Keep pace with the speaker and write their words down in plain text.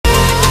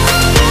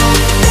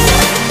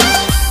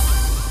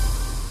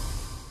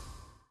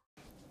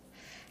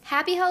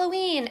Happy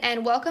Halloween,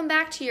 and welcome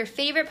back to your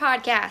favorite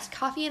podcast,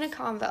 Coffee and a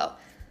Convo.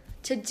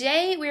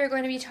 Today, we are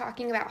going to be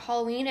talking about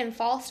Halloween and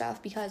fall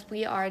stuff because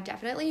we are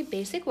definitely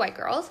basic white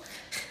girls.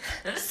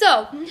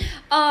 So,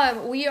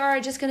 we are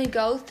just going to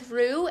go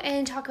through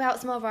and talk about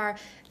some of our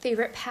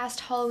favorite past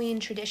Halloween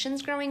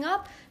traditions growing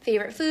up,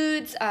 favorite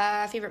foods,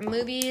 favorite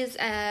movies,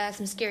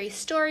 some scary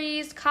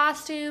stories,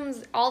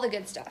 costumes, all the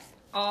good stuff.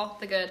 All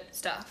the good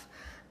stuff.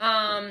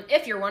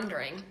 If you're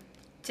wondering,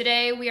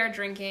 today we are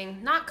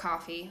drinking, not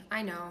coffee,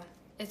 I know,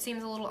 it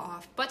seems a little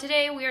off, but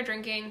today we are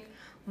drinking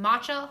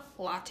matcha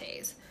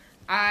lattes.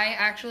 I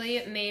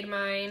actually made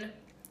mine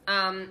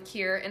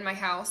here in my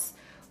house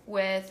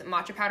with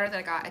matcha powder that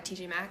I got at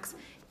TJ Maxx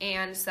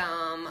and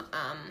some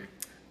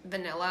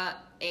vanilla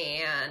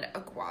and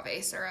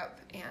agave syrup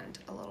and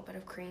a little bit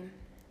of cream.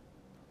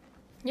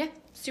 Yeah,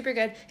 super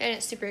good, and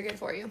it's super good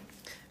for you.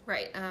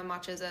 Right,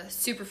 matcha is a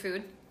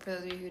superfood. For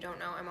those of you who don't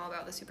know, I'm all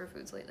about the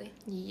superfoods lately.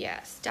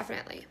 Yes,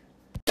 definitely.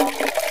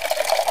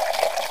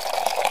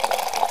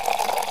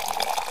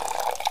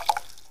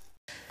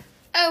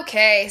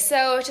 Okay,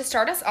 so to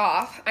start us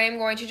off, I am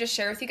going to just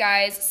share with you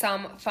guys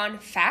some fun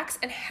facts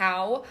and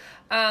how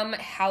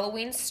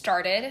Halloween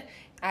started.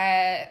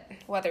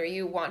 Whether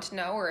you want to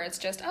know or it's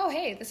just, oh,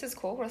 hey, this is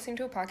cool, we're listening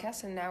to a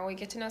podcast and now we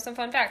get to know some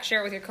fun facts. Share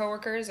it with your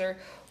coworkers or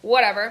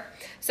whatever.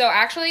 So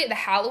actually, the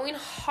Halloween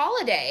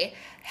holiday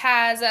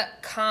has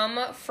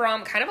come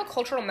from kind of a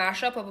cultural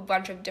mashup of a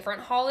bunch of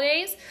different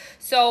holidays.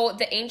 So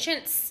the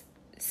ancient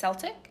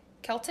Celtic?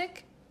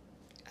 Celtic.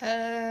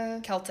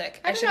 I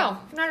don't know.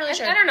 I'm not really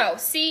sure. I don't know.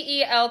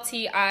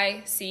 Celtic.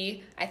 I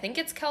think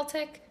it's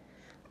Celtic.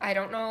 I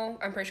don't know.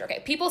 I'm pretty sure. Okay.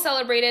 People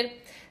celebrated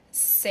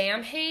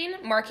Samhain,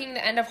 marking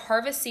the end of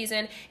harvest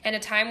season and a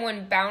time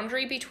when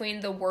boundary between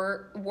the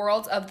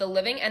worlds of the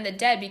living and the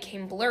dead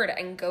became blurred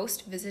and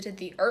ghosts visited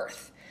the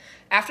earth.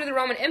 After the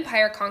Roman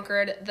Empire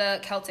conquered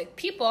the Celtic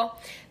people,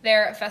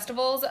 their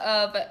festivals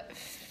of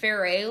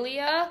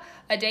Feralia,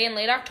 a day in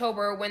late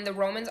October when the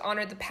Romans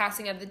honored the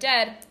passing of the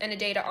dead, and a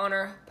day to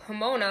honor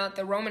Pomona,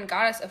 the Roman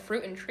goddess of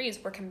fruit and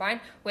trees, were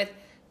combined with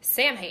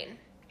Samhain.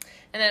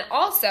 And then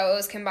also it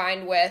was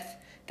combined with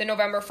the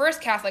November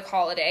 1st Catholic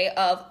holiday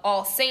of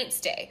All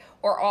Saints' Day,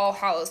 or All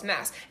Hallows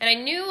Mass. And I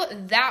knew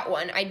that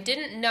one. I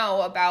didn't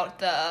know about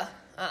the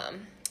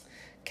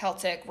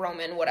Celtic,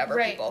 Roman, whatever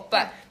people.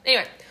 But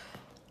anyway,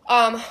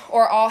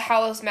 or All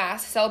Hallows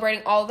Mass,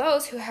 celebrating all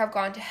those who have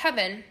gone to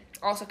heaven,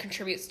 also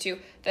contributes to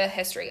the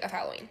history of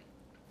Halloween.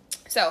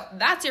 So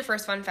that's your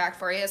first fun fact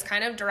for you. It's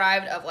kind of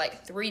derived of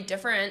like 3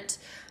 different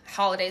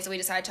holidays that we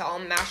decided to all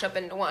mash up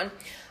into one.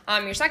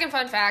 Your second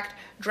fun fact,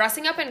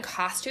 dressing up in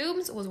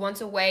costumes was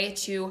once a way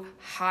to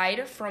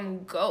hide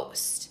from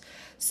ghosts.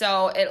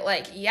 So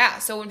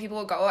so when people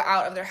would go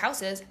out of their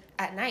houses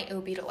at night, it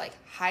would be to like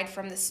hide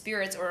from the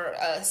spirits, or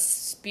a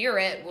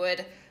spirit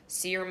would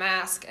see your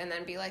mask and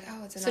then be like,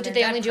 oh, it's another dead person. So did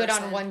they only do it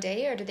on one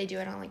day, or did they do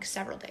it on like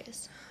several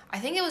days? I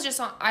think it was just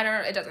on, I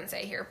don't know, it doesn't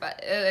say here,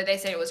 but they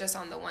say it was just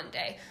on the one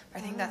day. I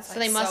think that's like, so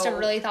they must have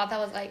really thought that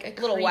was like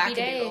a little creepy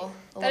day.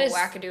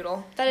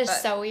 Wackadoodle. That is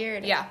so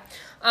weird. Yeah.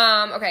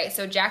 Okay,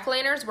 so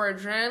jack-o'-lanterns were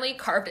originally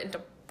carved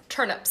into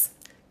turnips.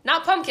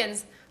 Not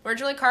pumpkins,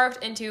 originally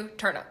carved into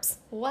turnips.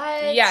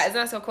 What? Yeah, isn't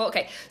that so cool?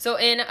 Okay, so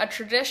in a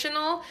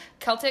traditional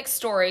Celtic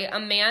story, a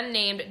man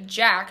named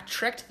Jack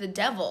tricked the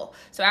devil.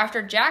 So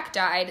after Jack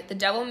died, the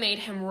devil made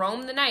him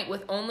roam the night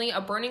with only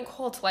a burning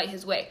coal to light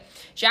his way.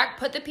 Jack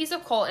put the piece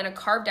of coal in a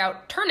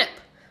carved-out turnip,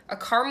 a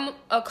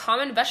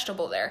common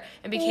vegetable there,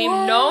 and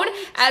became known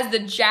as the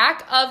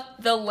Jack of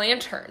the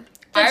Lantern.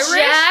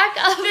 Jack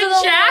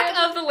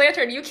of the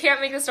Lantern. You can't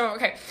make this stuff up.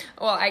 Okay.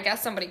 Well, I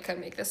guess somebody could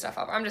make this stuff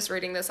up. I'm just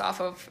reading this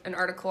off of an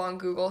article on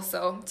Google,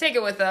 so take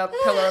it with a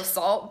pillar of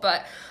salt.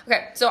 But,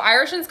 okay. So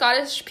Irish and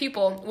Scottish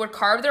people would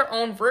carve their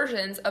own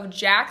versions of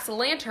Jack's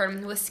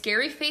lantern with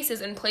scary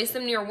faces and place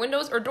them near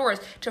windows or doors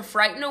to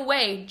frighten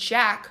away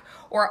Jack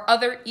or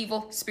other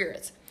evil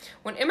spirits.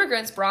 When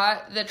immigrants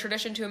brought the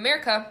tradition to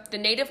America, the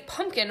native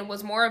pumpkin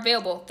was more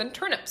available than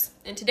turnips.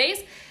 And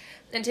today,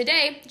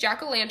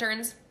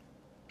 jack-o'-lanterns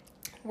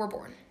were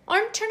born.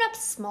 Aren't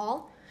turnips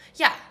small?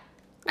 Yeah.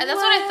 That's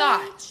what I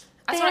thought.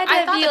 I thought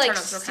the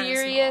turnips were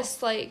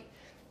serious, like,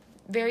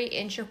 very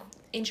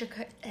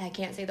intricate. I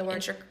can't say the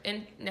word.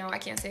 No, I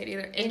can't say it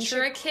either.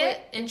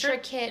 Intricate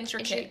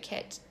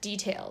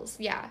details.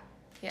 Yeah.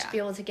 To be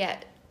able to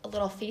get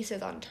little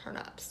faces on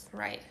turnips.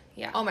 Right.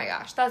 Yeah. Oh my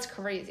gosh, that's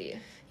crazy.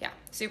 Yeah,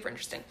 super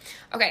interesting.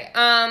 Okay,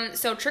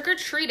 so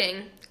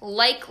trick-or-treating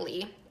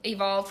likely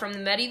evolved from the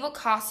medieval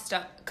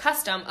custom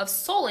of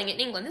souling in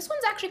England. This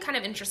one's actually kind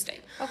of interesting.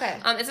 Okay.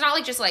 It's not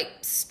like just like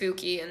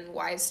spooky and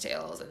wives'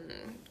 tales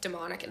and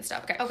demonic and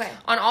stuff. Okay.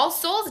 On All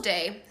Souls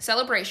Day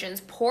celebrations,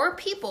 poor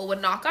people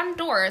would knock on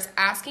doors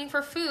asking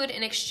for food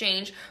in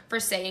exchange for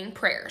saying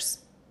prayers.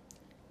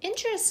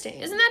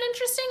 Interesting. Isn't that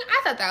interesting?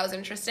 I thought that was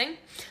interesting.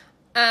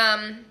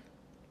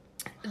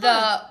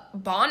 The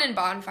Bon and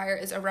Bonfire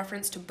is a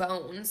reference to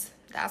bones.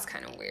 That's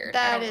kind of weird.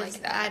 I don't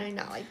like that. I do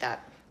not like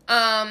that.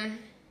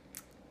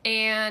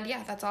 And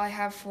yeah, that's all I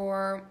have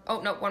for...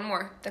 Oh, no, one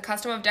more. The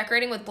custom of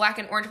decorating with black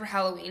and orange for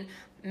Halloween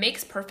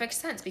makes perfect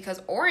sense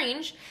because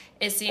orange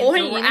is seen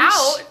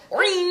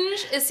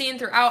Orange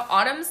throughout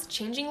autumn's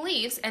changing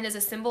leaves and is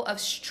a symbol of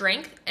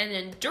strength and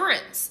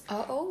endurance.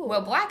 Oh.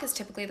 While black is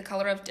typically the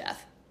color of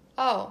death.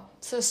 Oh,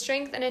 so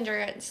strength and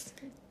endurance.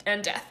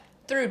 And death.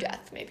 Through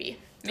death, maybe.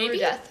 Maybe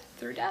death.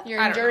 Through death?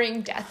 You're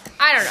enduring death.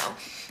 I don't know.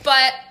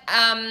 But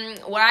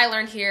what I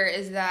learned here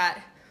is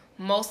that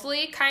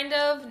mostly kind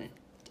of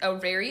a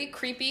very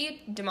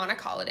creepy demonic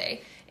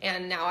holiday.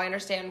 And now I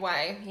understand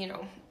why,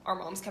 our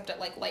moms kept it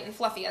like light and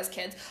fluffy as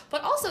kids.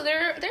 But also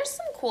there's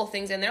some cool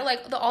things in there,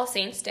 like the All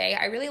Saints Day.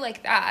 I really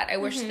like that. I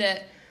wish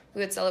that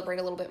we would celebrate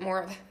a little bit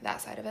more of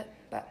that side of it.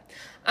 But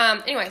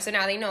anyway, so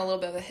now that you know a little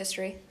bit of the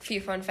history, a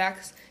few fun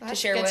facts to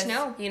share with,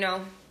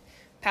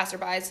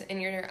 passerbys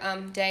in your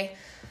day.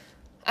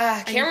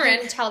 Cameron, you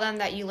can tell them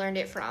that you learned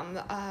it from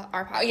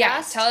our podcast.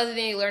 Yeah, tell them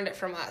that you learned it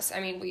from us. I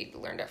mean, we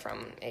learned it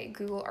from a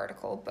Google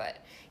article, but,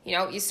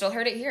 you still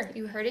heard it here.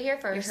 You heard it here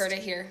first. You heard it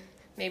here.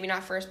 Maybe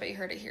not first, but you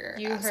heard it here.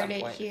 You heard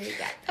it here,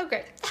 yeah. Oh,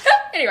 great.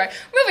 Anyway,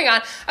 moving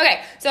on.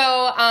 Okay,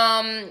 so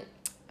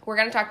we're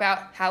going to talk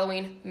about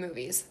Halloween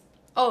movies.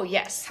 Oh,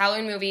 yes.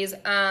 Halloween movies.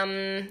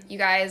 You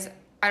guys,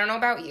 I don't know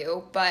about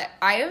you, but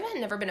I have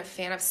never been a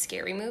fan of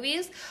scary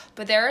movies,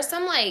 but there are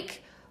some,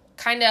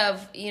 kind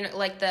of,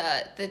 like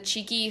the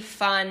cheeky,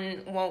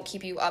 fun, won't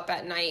keep you up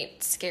at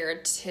night,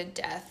 scared to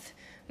death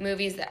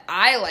movies that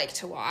I like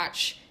to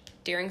watch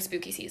during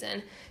spooky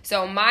season.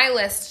 So my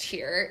list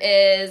here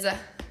is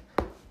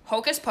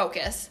Hocus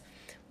Pocus,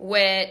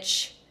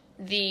 which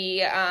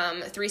the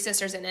three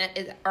sisters in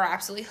it are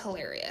absolutely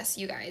hilarious.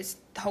 You guys,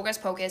 Hocus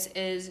Pocus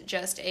is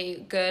just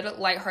a good,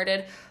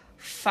 lighthearted,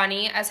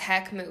 funny as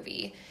heck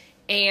movie.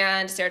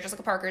 And Sarah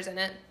Jessica Parker's in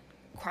it.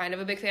 Kind of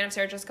a big fan of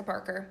Sarah Jessica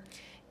Parker.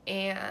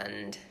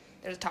 And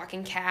there's a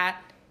talking cat.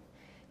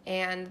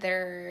 And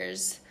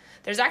there's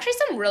actually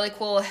some really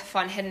cool,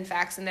 fun hidden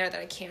facts in there that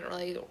I can't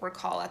really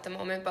recall at the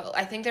moment. But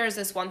I think there's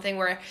this one thing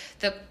where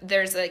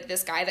there's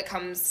this guy that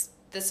comes,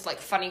 this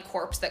funny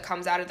corpse that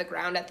comes out of the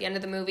ground at the end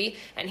of the movie,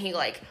 and he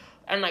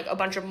and a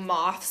bunch of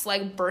moths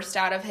burst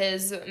out of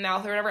his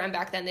mouth or whatever. And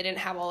back then they didn't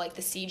have all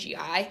the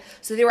CGI,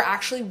 so they were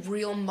actually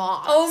real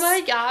moths. Oh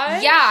my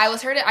god! Yeah,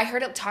 I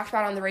heard it talked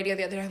about on the radio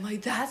the other day. I'm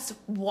like, that's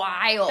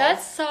wild.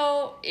 That's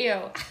so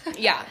ew.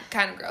 Yeah,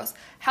 kind of gross.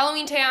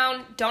 Halloween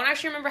Town. Don't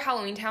actually remember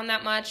Halloween Town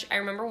that much. I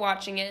remember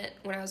watching it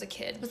when I was a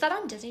kid. Was that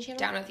on Disney Channel?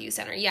 Down at the Youth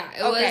Center. Yeah,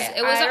 it was.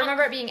 I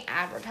remember it being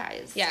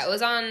advertised. Yeah, it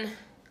was on.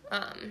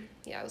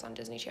 It was on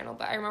Disney Channel,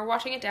 but I remember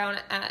watching it down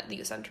at the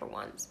Youth Center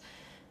once.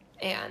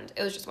 And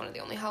it was just one of the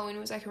only Halloween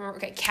movies I can remember.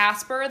 Okay,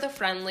 Casper the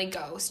Friendly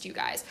Ghost, you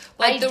guys.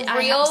 I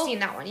have seen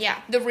that one,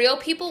 yeah. The Real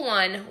People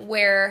one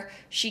where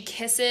she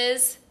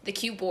kisses the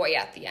cute boy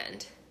at the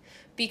end.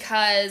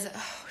 Because,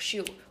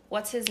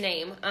 what's his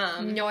name?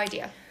 No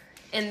idea.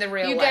 In the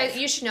real life. Guys,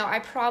 you should know,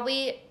 I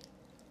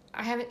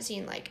haven't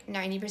seen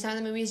 90% of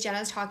the movies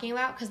Jenna's talking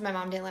about because my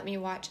mom didn't let me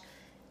watch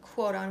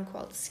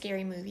quote-unquote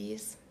scary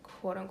movies.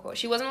 Quote-unquote.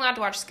 She wasn't allowed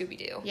to watch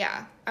Scooby-Doo.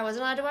 Yeah, I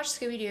wasn't allowed to watch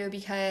Scooby-Doo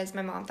because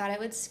my mom thought it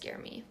would scare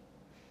me.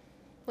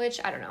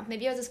 Which, I don't know.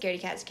 Maybe I was a scaredy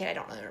cat as a kid. I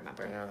don't really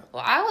remember. Yeah.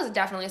 Well, I was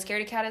definitely a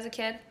scaredy cat as a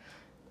kid.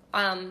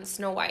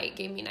 Snow White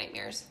gave me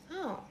nightmares.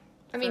 Oh.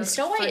 I mean,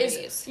 Snow White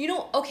is...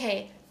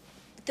 okay,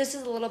 this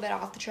is a little bit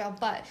off the trail,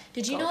 but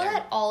did you know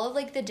that all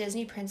of, the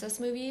Disney princess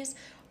movies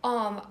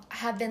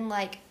have been,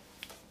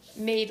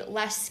 made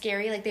less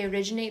scary?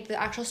 The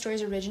actual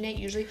stories originate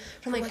usually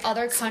from,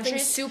 other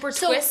countries. Super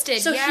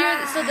twisted, So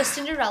the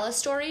Cinderella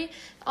story...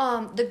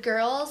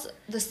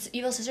 the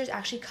evil sisters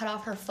actually cut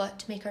off her foot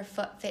to make her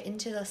foot fit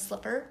into the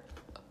slipper.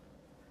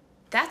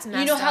 That's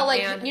messed up,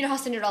 man. You know how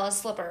Cinderella's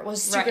slipper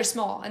was super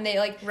small, and they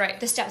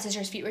the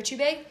stepsister's feet were too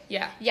big.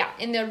 Yeah. Yeah.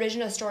 In the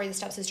original story, the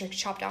stepsister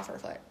chopped off her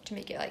foot to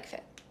make it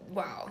fit.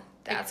 Wow.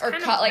 That's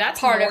cut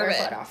part morbid. of her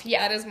foot off.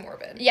 Yeah. That is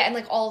morbid. Yeah,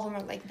 and all of them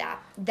are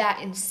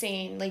that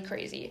insanely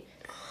crazy.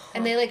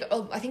 And they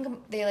I think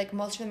they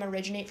most of them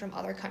originate from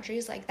other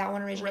countries. That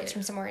one originates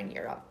from somewhere in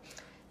Europe.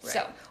 Right.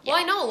 So, well,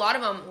 I know a lot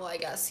of them, I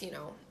guess,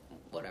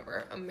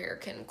 whatever,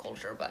 American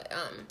culture, but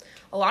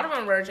a lot of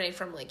them originate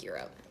from,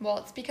 Europe. Well,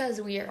 it's because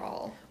we are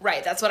all...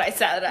 Right, that's what I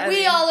said.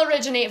 We all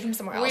originate from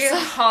somewhere else. We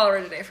all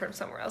originate from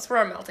somewhere else.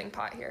 We're a melting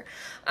pot here.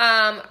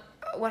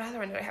 What other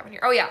one did I have in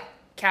here? Oh, yeah,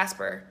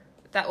 Casper.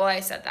 I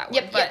said that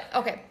one. Yep,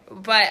 okay.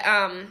 But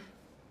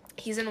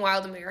he's in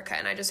Wild America,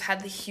 and I just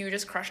had the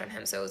hugest crush on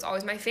him, so it was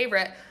always my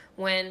favorite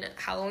when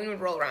Halloween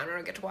would roll around and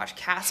I'd get to watch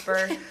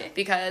Casper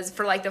because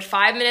for the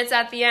 5 minutes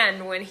at the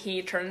end when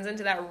he turns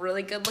into that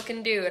really good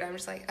looking dude, I'm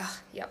just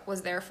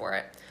was there for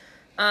it.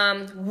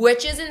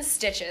 Witches and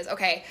Stitches.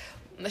 Okay,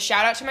 a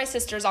shout out to my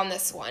sisters on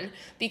this one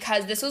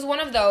because this was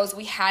one of those,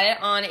 we had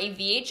it on a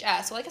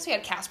VHS. Well, I guess we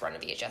had Casper on a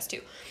VHS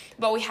too,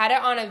 but we had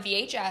it on a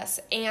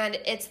VHS and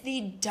it's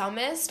the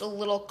dumbest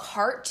little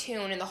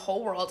cartoon in the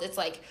whole world. It's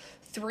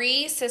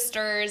three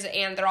sisters,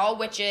 and they're all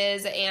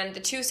witches, and the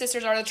two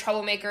sisters are the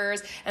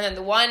troublemakers, and then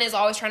the one is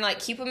always trying to, like,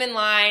 keep them in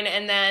line,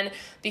 and then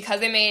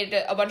because they made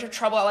a bunch of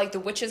trouble at, like, the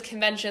witches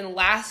convention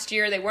last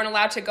year, they weren't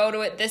allowed to go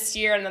to it this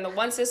year, and then the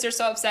one sister's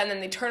so upset, and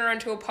then they turn her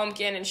into a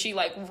pumpkin, and she,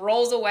 like,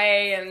 rolls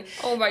away, and...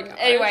 Oh my god.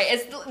 Anyway,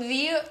 it's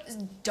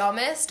the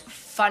dumbest,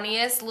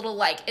 funniest little,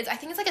 like, I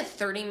think it's like a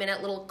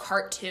 30-minute little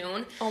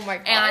cartoon. Oh my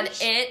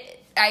gosh. And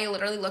I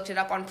literally looked it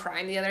up on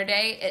Prime the other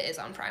day. It is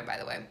on Prime, by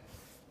the way.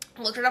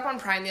 I looked it up on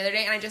Prime the other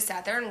day, and I just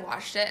sat there and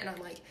watched it, and I'm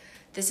like,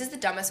 this is the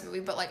dumbest movie,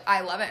 but, like,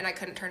 I love it, and I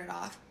couldn't turn it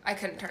off.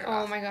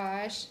 Oh my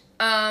gosh.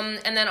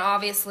 And then,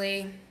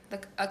 obviously,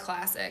 a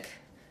classic,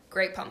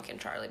 Great Pumpkin,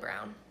 Charlie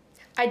Brown.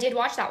 I did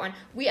watch that one.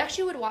 We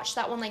actually would watch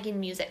that one, like, in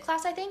music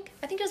class, I think.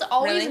 I think it was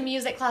always Really? in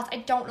music class. I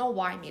don't know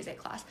why music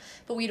class,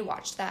 but we'd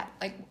watch that,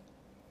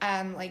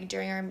 like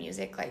during our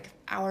music, like,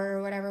 hour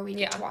or whatever. We'd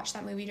get to watch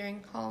that movie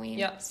during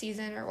Halloween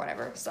season or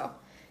whatever, so...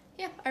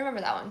 Yeah, I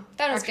remember that one.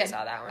 That was Okay, good.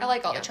 saw that one. I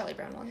like all Yeah. the Charlie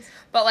Brown ones.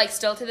 But, like,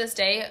 still to this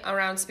day,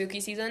 around spooky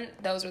season,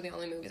 those are the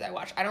only movies I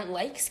watch. I don't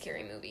like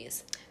scary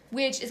movies.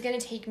 Which is going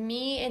to take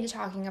me into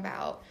talking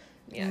about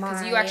Yeah,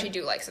 because you actually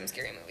do like some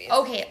scary movies.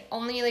 Okay,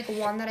 only, like,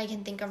 one that I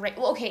can think of right...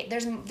 Well, okay,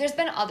 there's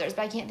been others,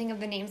 but I can't think of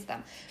the names of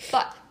them.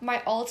 But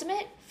my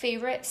ultimate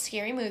favorite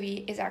scary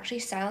movie is actually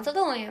Silence of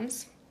the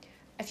Lambs.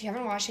 If you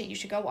haven't watched it, you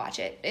should go watch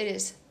it. It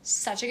is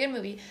such a good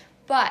movie.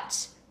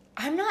 But...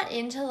 I'm not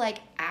into, like,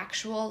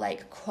 actual,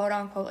 like,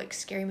 quote-unquote, like,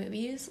 scary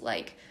movies.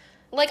 I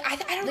don't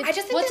know. I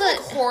just think that, like,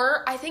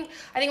 horror, I think,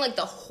 like,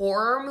 the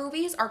horror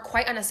movies are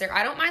quite unnecessary.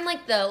 I don't mind,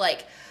 like,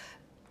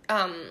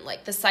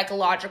 the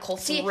psychological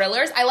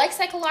thrillers. I like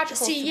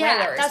psychological thrillers.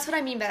 Yeah, that's what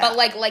I mean by that. But,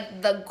 like,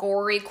 the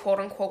gory,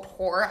 quote-unquote,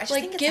 horror, I just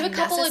think it's give a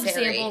couple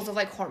unnecessary. examples of,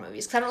 like, horror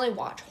movies, because I don't really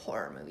watch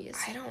horror movies.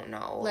 I don't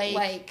know.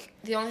 Like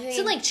the only thing...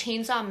 Isn't, like,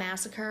 Chainsaw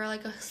Massacre,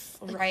 like, a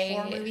Right.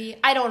 horror movie?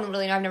 I don't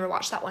really know. I've never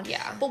watched that one.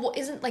 Yeah. But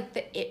isn't, like,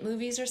 the It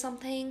movies or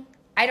something?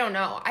 I don't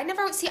know. I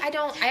haven't seen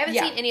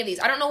any of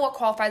these. I don't know what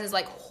qualifies as,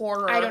 like,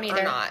 horror I don't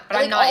either. or not. But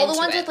like, I'm not all into the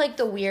ones it. with, like,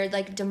 the weird,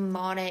 like,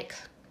 demonic,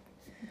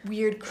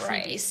 weird,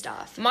 creepy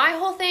stuff. My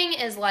whole thing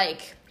is,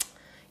 like,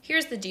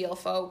 here's the deal,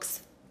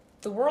 folks.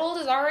 The world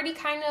is already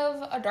kind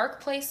of a dark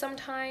place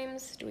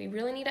sometimes. Do we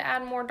really need to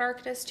add more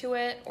darkness to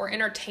it? Or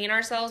entertain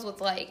ourselves with,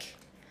 like...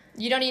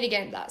 You don't need to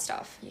get into that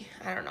stuff.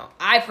 I don't know.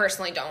 I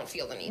personally don't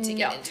feel the need to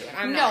get into it.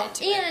 I'm not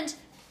into it.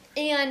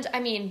 And, I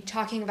mean,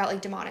 talking about,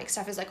 like, demonic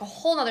stuff is, like, a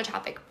whole nother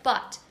topic.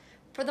 But,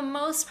 for the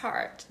most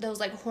part,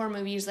 those, like, horror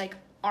movies, like,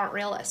 aren't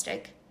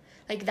realistic.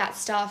 Like, that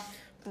stuff...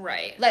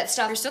 Right. That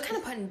stuff... You're still kind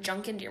of putting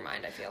junk into your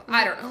mind, I feel.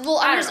 I don't know.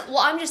 Well,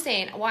 I'm just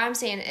saying... What I'm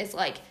saying is,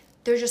 like,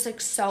 they're just,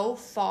 like, so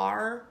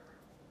far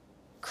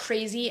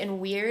crazy and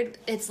weird.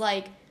 It's,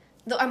 like...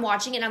 I'm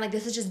watching it and I'm like,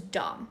 this is just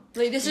dumb.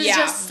 Like, this is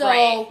just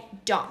so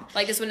dumb.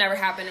 Like, this would never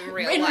happen in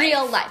real life. In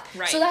real life.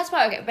 Right. So that's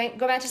why,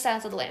 go back to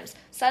Silence of the Lambs.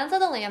 Silence of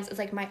the Lambs is,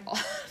 like, my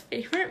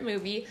favorite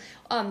movie,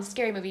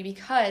 scary movie,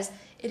 because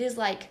it is,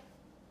 like,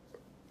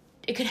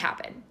 it could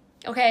happen.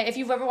 Okay? If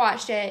you've ever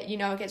watched it, you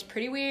know it gets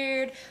pretty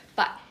weird,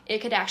 but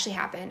it could actually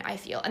happen, I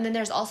feel. And then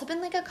there's also been,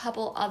 like, a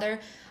couple other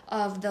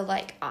of the,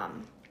 like,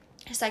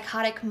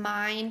 psychotic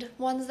mind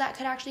ones that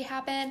could actually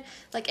happen.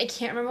 Like, I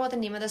can't remember what the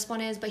name of this one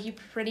is, but he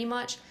pretty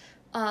much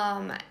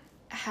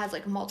has,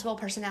 like, multiple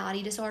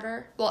personality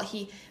disorder. Well,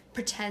 he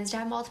pretends to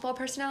have multiple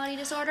personality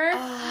disorder.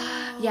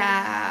 Oh.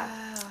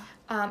 Yeah.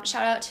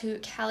 Shout out to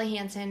Callie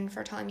Hansen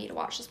for telling me to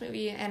watch this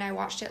movie, and I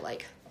watched it,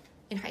 like,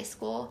 in high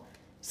school.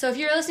 So if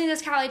you're listening to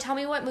this, Callie, tell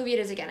me what movie it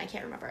is again. I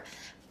can't remember.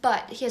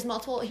 But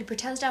he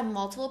pretends to have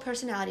multiple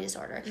personality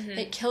disorder. Mm-hmm.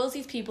 It kills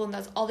these people and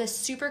does all this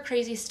super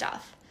crazy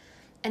stuff.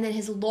 And then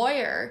his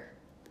lawyer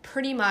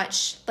pretty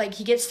much, like,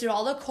 he gets through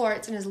all the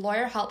courts and his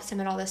lawyer helps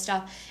him and all this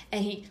stuff.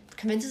 And he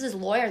convinces his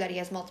lawyer that he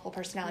has multiple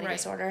personality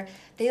disorder.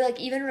 They, like,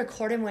 even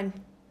record him when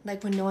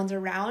no one's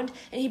around.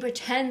 And he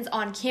pretends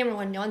on camera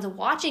when no one's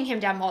watching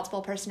him to have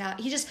multiple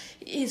personality.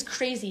 He's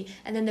crazy.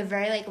 And then the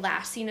very, like,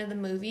 last scene of the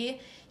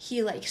movie,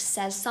 he, like,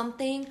 says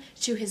something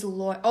to his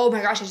lawyer. Oh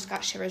my gosh, I just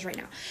got shivers right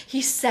now.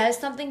 He says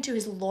something to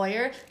his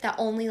lawyer that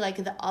only, like,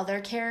 the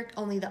other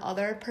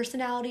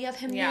personality of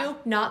him knew,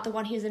 not the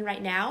one he's in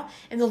right now.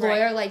 And the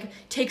lawyer, like,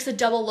 takes a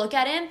double look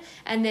at him,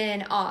 and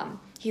then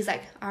he's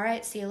like, all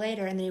right, see you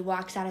later. And then he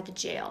walks out of the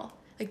jail,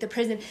 like, the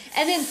prison.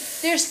 And then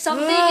there's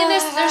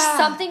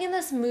something in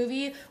this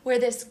movie where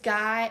this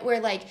guy,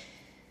 like,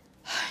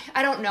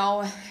 I don't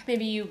know,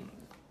 maybe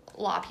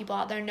a lot of people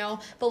out there know,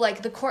 but,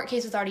 like, the court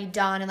case was already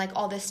done and, like,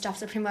 all this stuff,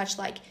 so pretty much,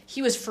 like,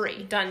 he was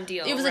free. Done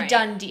deal. It was a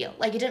done deal.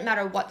 Like, it didn't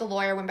matter what the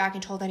lawyer went back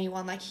and told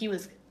anyone. Like,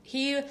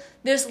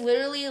 this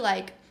literally,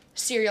 like,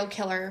 serial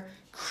killer,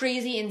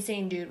 crazy,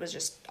 insane dude was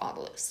just on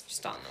the loose.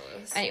 Just on the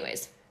loose.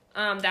 Anyways.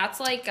 That's,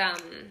 like,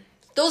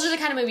 those are the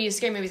kind of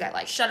scary movies I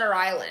like. Shutter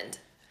Island.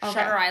 Okay.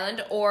 Shutter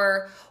Island,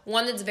 or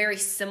one that's very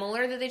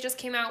similar that they just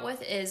came out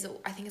with is,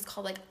 I think it's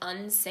called, like,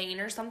 Unsane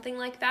or something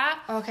like that.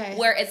 Okay.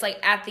 Where it's, like,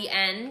 at the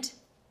end,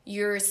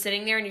 you're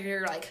sitting there and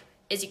you're like,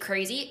 is he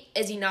crazy?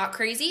 Is he not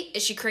crazy?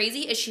 Is she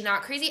crazy? Is she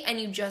not crazy?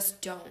 And you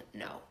just don't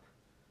know.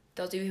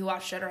 Those of you who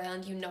watch Shutter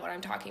Island, you know what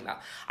I'm talking about.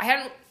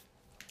 I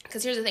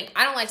because here's the thing,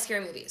 I don't like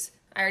scary movies.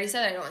 I already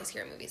said I don't like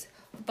scary movies.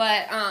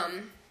 But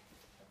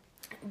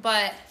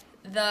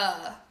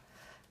the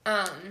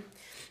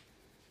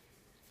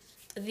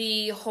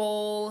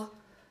whole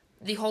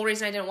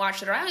reason I didn't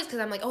watch it around is because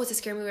I'm like, oh, it's a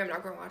scary movie, I'm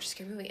not going to watch a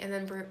scary movie. And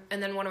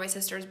then one of my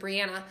sisters,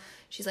 Brianna,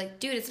 she's like,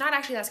 dude, it's not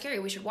actually that scary,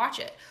 we should watch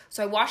it.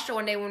 So I watched it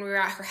one day when we were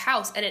at her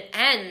house, and it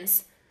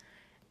ends,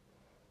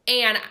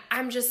 and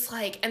I'm just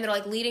like, and they're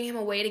like leading him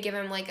away to give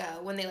him like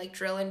when they like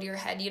drill into your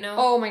head, you know?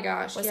 Oh my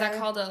gosh. What's that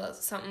called?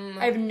 Something.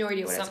 I have no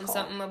idea what it's called.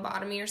 Something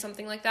lobotomy or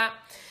something like that.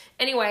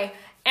 Anyway,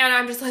 and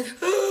I'm just like,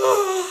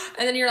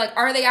 and then you're like,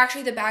 are they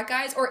actually the bad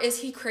guys, or is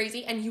he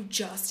crazy? And you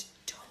just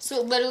don't. So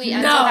it literally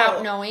ends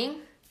without knowing?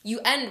 You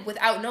end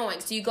without knowing.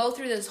 So you go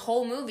through this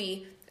whole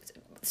movie,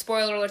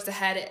 spoiler alerts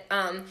ahead,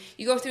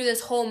 you go through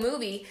this whole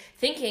movie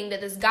thinking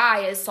that this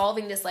guy is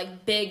solving this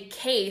like big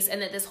case,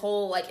 and that this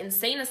whole like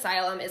insane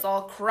asylum is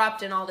all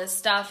corrupt and all this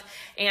stuff,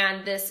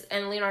 and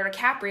Leonardo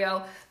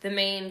DiCaprio, the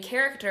main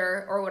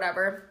character or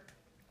whatever,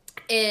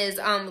 is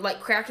like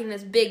cracking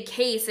this big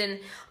case and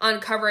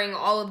uncovering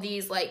all of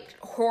these like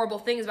horrible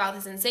things about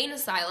this insane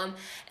asylum.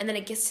 And then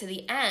it gets to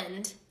the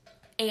end,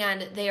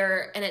 and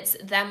it's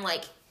them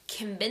like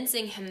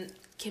convincing him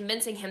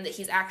that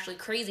he's actually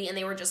crazy, and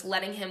they were just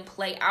letting him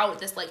play out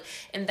this like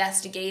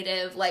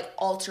investigative like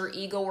alter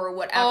ego or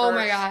whatever. Oh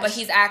my gosh. But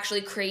he's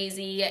actually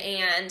crazy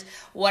and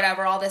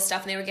whatever, all this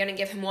stuff, and they were gonna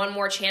give him one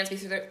more chance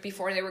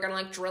before they were gonna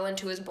like drill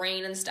into his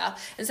brain and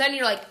stuff. And so then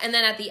you're like, and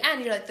then at the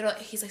end you're like,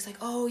 he's like,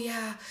 oh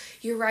yeah,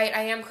 you're right,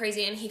 I am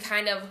crazy, and he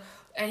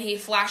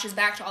flashes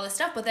back to all this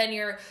stuff, but then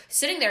you're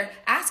sitting there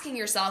asking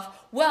yourself,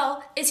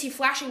 well, is he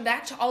flashing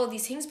back to all of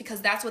these things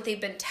because that's what they've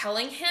been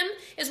telling him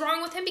is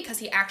wrong with him, because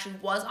he actually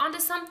was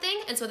onto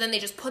something, and so then they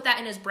just put that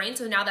in his brain,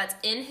 so now that's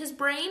in his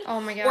brain? Oh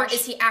my gosh. Or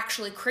is he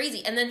actually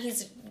crazy? And then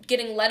he's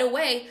getting led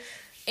away,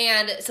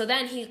 and so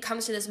then he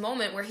comes to this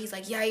moment where he's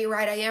like, yeah, you're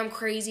right, I am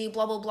crazy,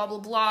 blah, blah, blah, blah,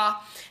 blah,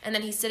 and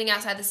then he's sitting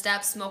outside the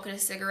steps smoking a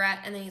cigarette,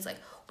 and then he's like,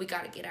 we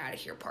got to get out of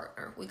here,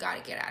 partner. We got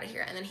to get out of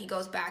here. And then he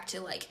goes back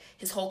to, like,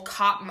 his whole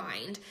cop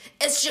mind.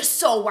 It's just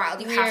so wild.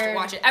 You have to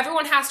watch it.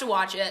 Everyone has to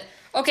watch it.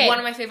 Okay. It's one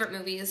of my favorite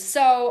movies.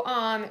 So,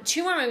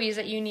 2 more movies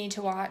that you need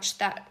to watch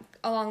that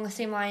along the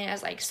same line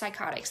as, like,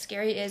 psychotic,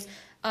 scary is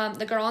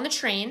The Girl on the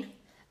Train.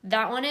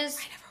 That one is...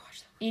 I never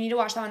watched that one. You need to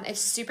watch that one.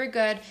 It's super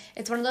good.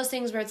 It's one of those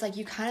things where it's, like,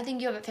 you kind of think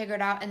you have it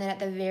figured out, and then at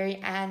the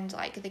very end,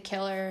 like, the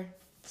killer /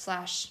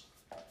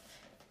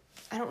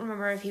 I don't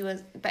remember if he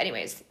was, but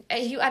anyways,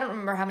 I don't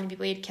remember how many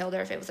people he had killed,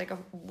 or if it was like a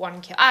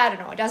one kill. I don't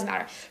know. It doesn't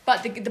matter.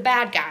 But the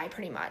bad guy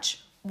pretty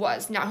much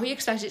was not who you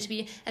expected it to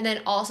be. And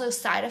then also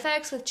Side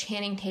Effects with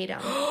Channing Tatum.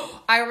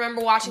 I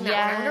remember watching that one.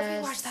 I wonder if we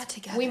Yes. watched that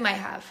together. We might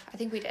have. I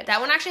think we did. That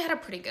one actually had a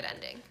pretty good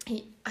ending.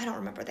 I don't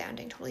remember the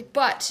ending totally,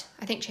 but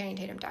I think Channing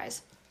Tatum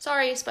dies.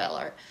 Sorry,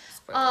 spoiler.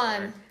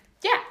 Alert.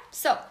 Yeah.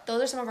 So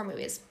those are some of our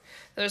movies.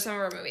 Those are some of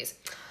our movies.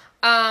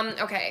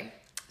 Okay.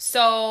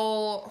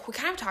 So we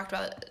kind of talked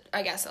about it,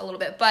 I guess, a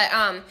little bit, but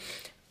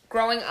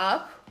growing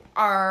up,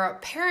 our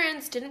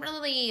parents didn't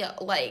really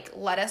like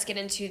let us get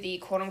into the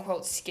quote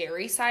unquote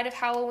scary side of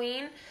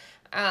Halloween,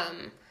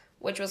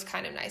 which was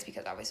kind of nice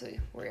because obviously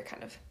we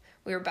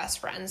were best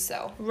friends,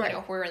 so right. You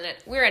know,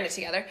 we were in it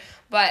together,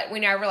 but we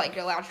never like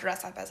allowed to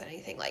dress up as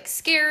anything like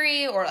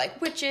scary or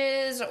like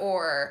witches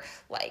or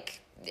like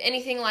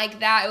anything like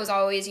that. It was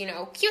always, you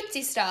know,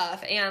 cutesy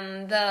stuff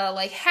and the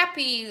like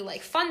happy,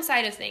 like fun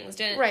side of things.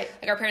 Right.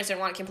 Like our parents didn't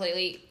want to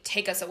completely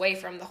take us away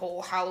from the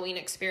whole Halloween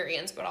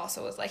experience, but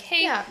also was like,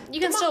 hey, yeah, you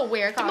can still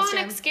wear costume.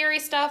 Demonic scary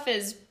stuff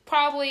is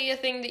probably a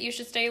thing that you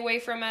should stay away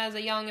from as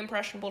a young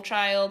impressionable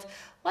child.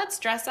 Let's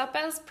dress up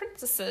as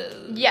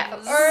princesses. Yeah,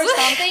 or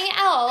something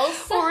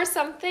else. Or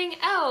something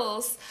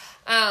else.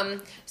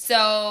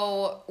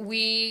 So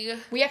we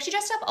actually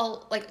dressed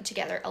up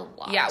together a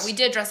lot. Yeah, we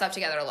did dress up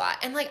together a lot.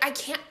 And like I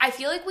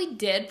feel like we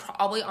did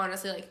probably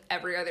honestly like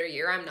every other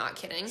year. I'm not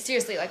kidding.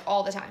 Seriously, like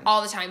all the time.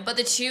 All the time. But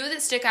the two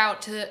that stick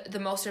out to the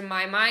most in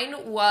my mind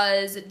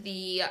was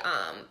the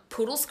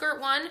poodle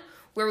skirt one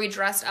where we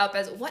dressed up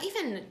as, what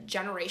even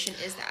generation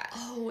is that?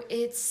 Oh,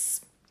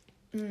 it's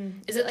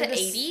is it like the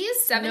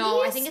 80s, 70s?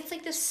 No, I think it's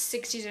like the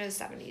 60s or the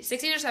 70s.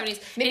 60s or 70s.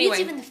 Maybe anyway, it's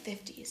even the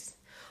 50s.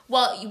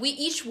 Well, we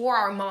each wore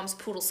our mom's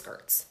poodle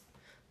skirts.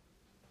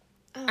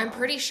 Oh. I'm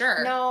pretty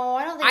sure. No,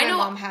 I don't think my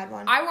mom had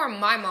one. I wore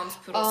my mom's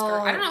poodle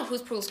skirt. I don't know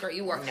whose poodle skirt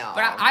you wore. No.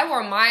 But I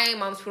wore my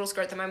mom's poodle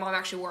skirt that my mom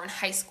actually wore in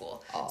high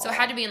school. Oh. So it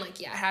had to be in like,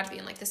 it had to be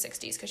in like the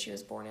 60s because she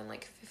was born in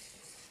like,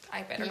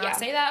 I better not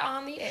say that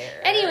on the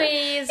air.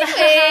 Anyways.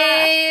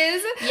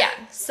 Yeah.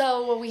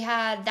 So we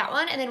had that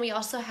one, and then we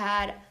also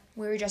had,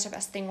 we were dressed up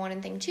as Thing 1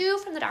 and Thing 2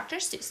 from the Dr.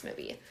 Seuss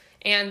movie.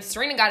 And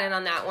Serena got in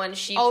on that one.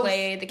 She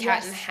played the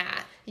Cat in the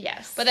Hat.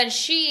 Yes. But then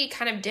she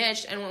kind of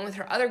ditched and went with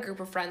her other group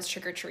of friends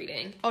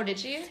trick-or-treating. Oh, did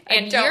she?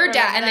 And your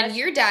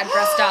dad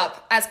dressed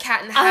up as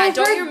Cat in the Hat.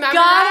 Don't you remember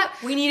that?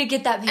 We need to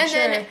get that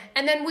picture.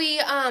 And then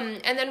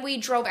we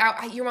drove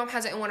out. Your mom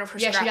has it in one of her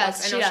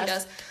scrapbooks. She does. I know she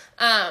does.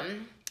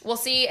 We'll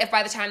see if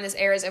by the time this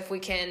airs, if we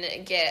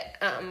can get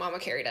Mama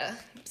Carrie to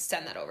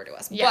send that over to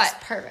us. Yes,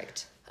 but,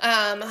 perfect.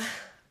 I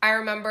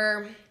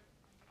remember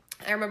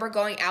I remember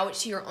going out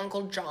to your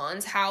Uncle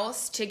John's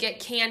house to get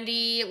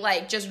candy,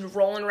 like just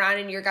rolling around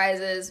in your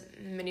guys'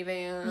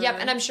 minivan. Yep,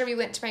 and I'm sure we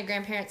went to my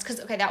grandparents because,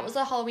 okay, that was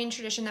a Halloween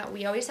tradition that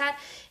we always had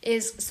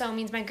so it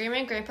means my grandma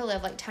and grandpa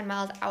live like 10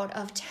 miles out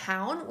of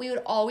town. We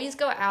would always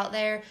go out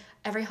there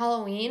every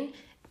Halloween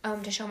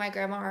to show my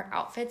grandma our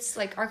outfits,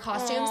 like our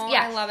costumes. Aww,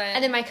 yeah, I love it.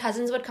 And then my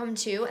cousins would come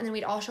too, and then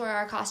we'd all show her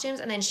our costumes,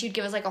 and then she'd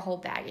give us like a whole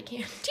bag of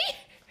candy.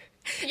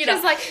 You know,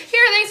 she's like,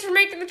 here, thanks for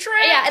making the trip.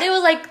 Yeah, and it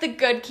was like the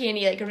good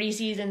candy, like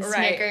Reese's and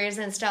Snickers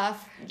and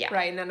stuff. Yeah.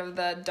 Right, none of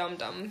the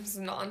dum-dums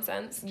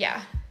nonsense.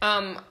 Yeah.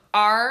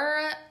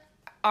 Our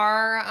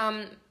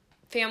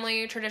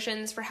family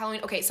traditions for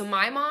Halloween. Okay, so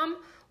my mom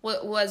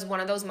was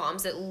one of those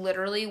moms that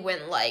literally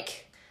went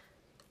like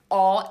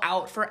all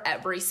out for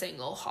every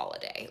single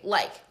holiday.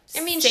 Like,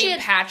 I mean,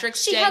 St.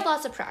 Patrick's Day. She had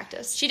lots of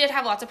practice. She did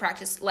have lots of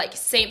practice, like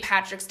St.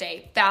 Patrick's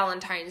Day,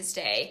 Valentine's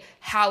Day,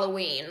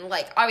 Halloween.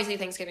 Like, obviously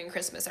Thanksgiving and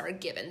Christmas are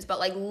givens, but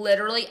like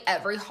literally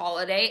every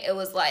holiday, it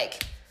was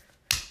like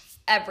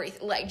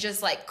everything, like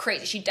just like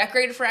crazy. She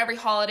decorated for every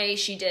holiday.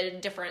 She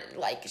did different,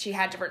 like she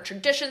had different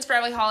traditions for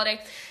every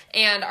holiday.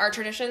 And our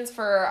traditions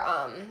for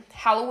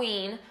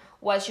Halloween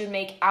was she would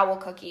make owl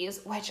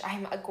cookies, which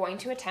I'm going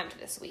to attempt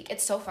this week.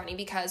 It's so funny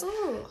because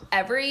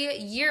every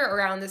year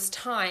around this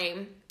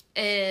time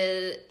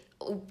I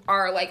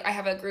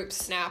have a group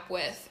Snapchat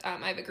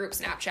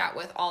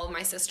with all of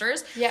my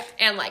sisters. Yeah.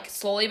 And like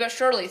slowly but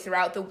surely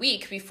throughout the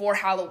week before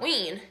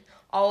Halloween,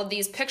 all of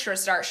these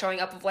pictures start showing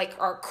up of like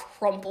our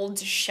crumpled,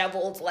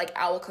 disheveled like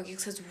owl cookies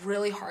because it's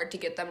really hard to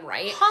get them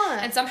right.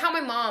 And somehow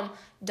my mom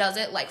does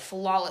it like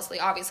flawlessly.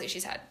 Obviously,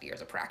 she's had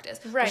years of practice.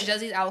 Right. But she does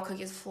these owl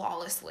cookies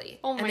flawlessly.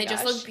 Oh my And they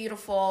gosh. just look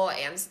beautiful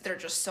and they're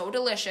just so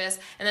delicious.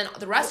 And then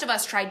the rest of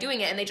us try doing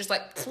it and they just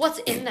like What's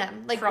in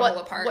them? Like crumble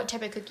apart. What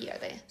type of cookie are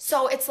they?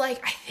 So it's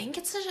like, I think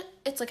it's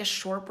like a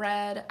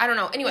shortbread. I don't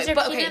know. Anyway, Is there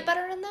but peanut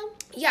butter in them?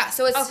 Yeah,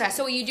 so it's Okay.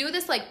 so you do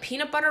this like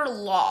peanut butter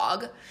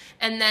log,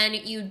 and then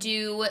you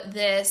do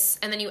this,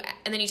 and then you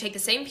take the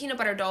same peanut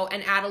butter dough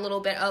and add a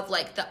little bit of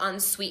like the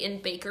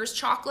unsweetened baker's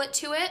chocolate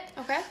to it.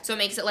 Okay. So it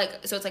makes it like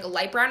it's like a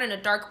light brown and a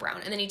dark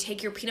brown, and then you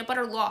take your peanut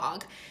butter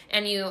log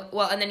and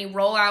then you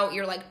roll out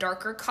your like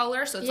darker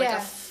color, so it's like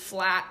a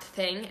flat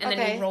thing, and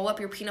then you roll up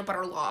your peanut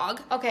butter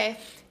log. Okay.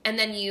 And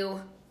then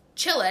you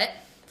chill it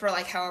for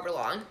like however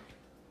long,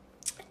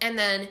 and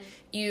then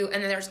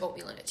there's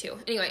oatmeal in it too.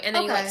 Anyway, and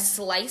then you like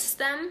slice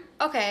them.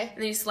 Okay.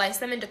 And then you slice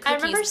them into cookies. I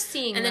remember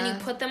seeing And then that.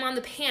 you put them on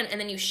the pan, and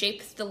then you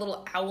shape the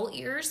little owl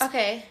ears.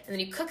 Okay. And then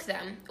you cook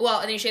them. Well,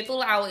 and then you shape the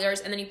little owl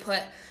ears, and then you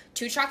put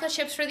 2 chocolate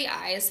chips for the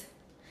eyes,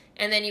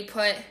 and then you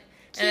put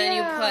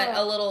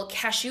a little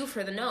cashew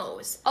for the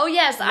nose. Oh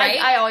yes, Right?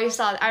 I always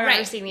saw. I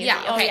remember seeing these.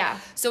 Yeah. Oh Okay. yeah.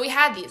 So we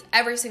had these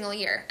every single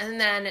year, and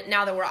then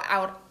now that we're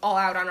all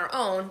out on our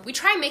own, we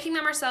try making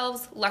them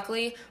ourselves.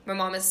 Luckily, my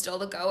mom is still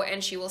the go,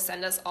 and she will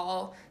send us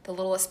all the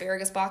little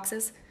asparagus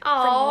boxes from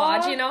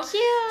Lodge. You know,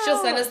 cute.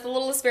 she'll send us the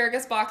little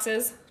asparagus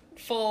boxes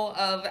full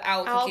of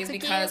owl cookies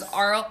because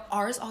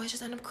ours always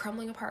just end up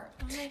crumbling apart.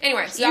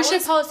 Anyway, so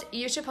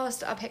you should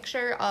post a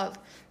picture of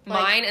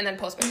like, mine and then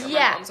post picture of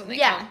my mom's when they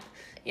come.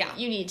 Yeah.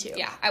 You need to.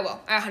 Yeah, I will.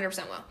 I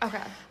 100% will.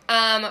 Okay.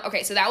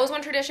 Okay, so that was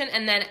one tradition,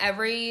 and then and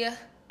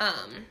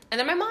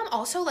then my mom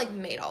also like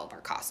made all of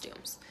our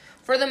costumes.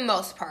 For the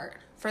most part,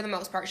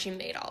 she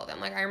made all of them.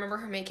 Like I remember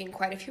her making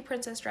quite a few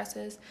princess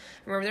dresses.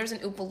 I remember there was an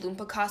Oompa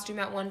Loompa costume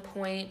at one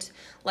point.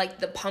 Like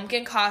the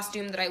pumpkin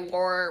costume that I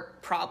wore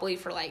probably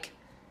for like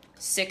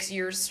 6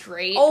 years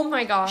straight. Oh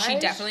my gosh. She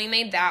definitely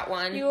made that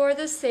one. You wore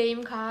the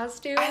same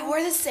costume? I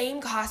wore the same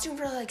costume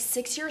for like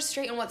 6 years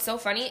straight, and what's so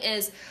funny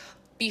is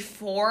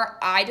before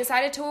I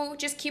decided to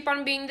just keep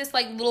on being this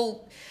like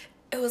little,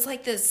 it was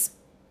like this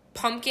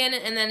pumpkin,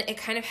 and then it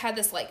kind of had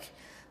this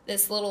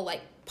little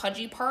like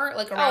pudgy part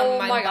like around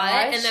my butt,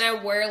 gosh. and then I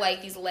wear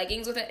like these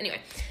leggings with it.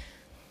 Anyway,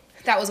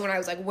 that was when I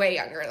was like way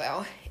younger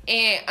though.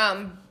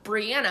 And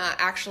Brianna,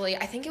 actually,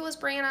 I think it was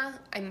Brianna,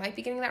 I might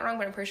be getting that wrong,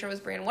 but I'm pretty sure it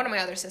was Brianna. One of my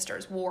other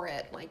sisters wore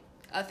it like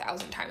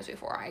 1,000 times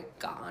before I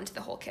got onto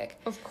the whole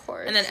kick. Of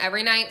course. And then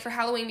every night for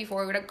Halloween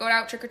before we would go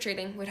out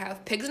trick-or-treating, we'd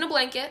have pigs in a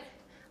blanket,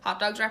 hot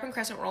dogs wrapped in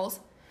crescent rolls,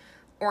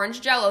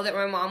 orange Jello that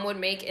my mom would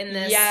make in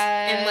this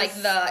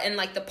in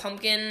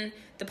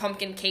the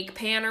pumpkin cake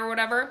pan or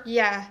whatever.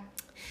 Yeah.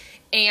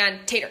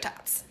 And tater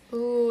tots.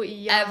 Ooh,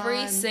 yeah.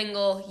 Every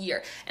single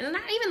year. And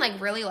not even like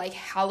really like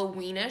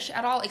Halloweenish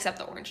at all, except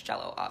the orange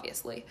Jello,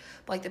 obviously.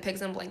 But like the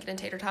pigs in a blanket and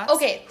tater tots.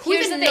 Okay, who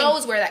even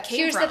knows where that came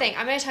from? Here's the thing.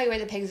 I'm going to tell you where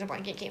the pigs in a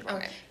blanket came from.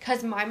 Okay.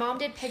 Because my mom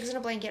did pigs in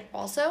a blanket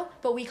also,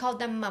 but we called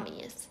them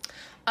mummies.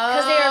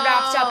 Because they were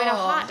wrapped up in a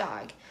hot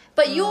dog.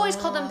 But you always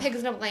call them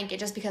pigs in a blanket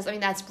just because, I mean,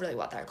 that's really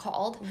what they're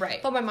called.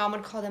 Right. But my mom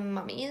would call them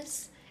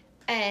mummies.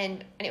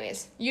 And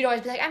anyways, you'd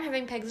always be like, I'm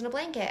having pigs in a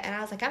blanket. And I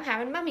was like, I'm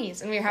having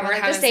mummies. And we were having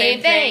like the same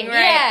thing.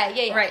 Right.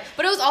 Yeah. Right.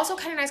 But it was also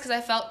kind of nice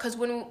because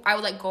when I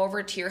would like go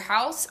over to your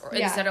house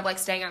instead of like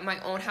staying at my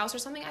own house or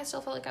something, I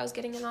still felt like I was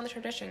getting in on the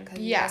tradition because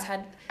you guys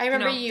had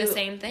the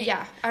same thing.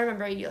 Yeah. I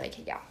remember you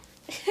like, yeah.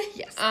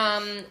 Yes.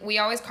 We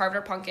always carved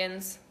our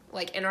pumpkins.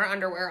 like in our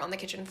underwear on the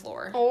kitchen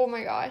floor. Oh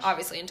my gosh.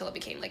 Obviously, until it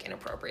became like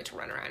inappropriate to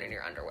run around in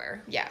your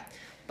underwear. Yeah.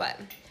 But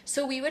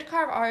so we would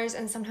carve ours,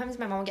 and sometimes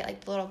my mom would get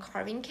like the little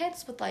carving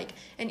kits with like,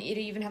 and it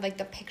even have like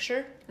the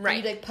picture that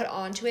you'd like put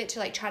onto it to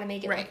like try to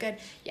make it look good.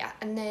 Yeah.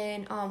 And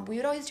then we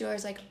would always do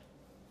ours like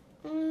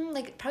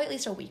probably at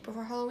least a week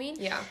before Halloween.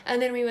 Yeah.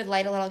 And then we would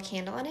light a little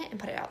candle in it and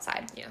put it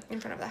outside. Yeah. In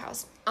front of the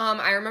house.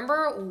 I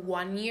remember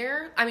one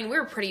year, I mean, we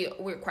were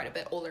quite a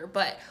bit older,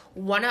 but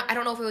I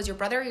don't know if it was your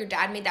brother or your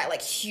dad made that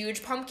like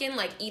huge pumpkin,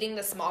 like eating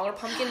the smaller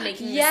pumpkin,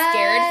 making the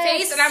scared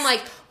face. And I'm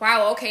like,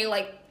 wow, okay,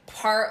 like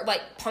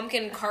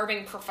pumpkin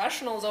carving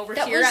professionals over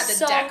here at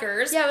the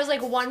Deckers. Yeah, it was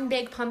like one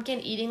big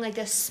pumpkin eating like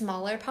this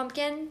smaller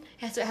pumpkin.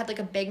 So it had like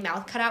a big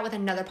mouth cut out with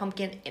another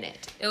pumpkin in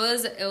it. It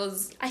was.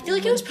 I feel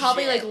like it was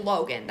probably like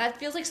Logan. That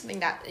feels like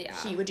something that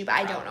he would do, but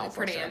I don't know.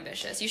 Pretty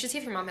ambitious. You should see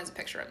if your mom has a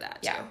picture of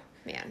that too. Yeah,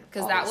 man.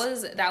 Because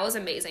that was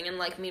amazing. And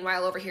like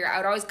meanwhile over here, I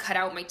would always cut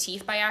out my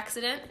teeth by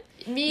accident.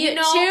 Me too.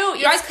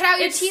 You always cut out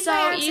your teeth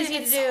by accident.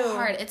 Easy to do.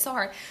 It's so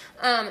hard.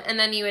 And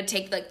then you would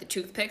take like the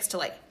toothpicks to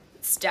like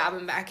stab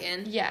them back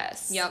in.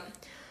 Yes. Yep.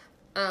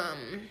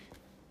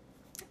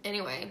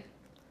 Anyway,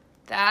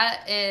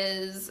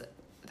 that's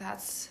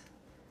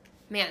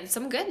man,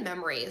 some good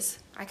memories.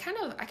 I kind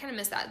of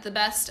miss that. The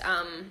best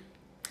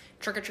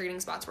trick-or-treating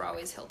spots were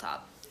always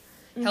Hilltop.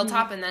 Mm-hmm.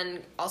 Hilltop, and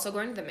then also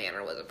going to the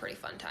Manor was a pretty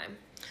fun time.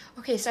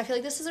 Okay, so I feel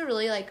like this is a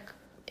really like,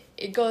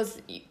 it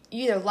goes, you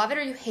either love it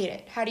or you hate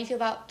it. How do you feel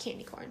about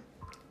candy corn?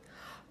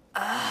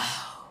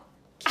 Oh,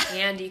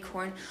 candy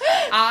corn.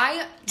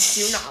 I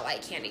do not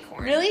like candy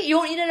corn. Really? You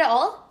won't eat it at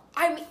all?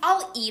 I mean,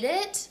 I'll eat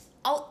it.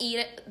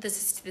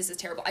 This is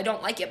terrible. I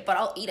don't like it, but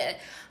I'll eat it.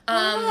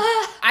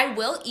 I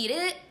will eat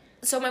it.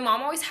 So my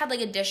mom always had like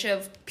a dish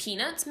of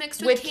peanuts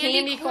mixed with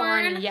candy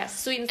corn.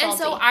 Yes, sweet and salty. And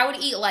so I would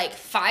eat like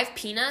 5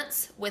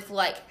 peanuts with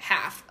like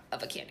half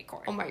of a candy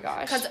corn. Oh my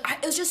gosh. Because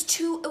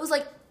it was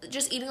like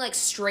just eating like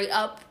straight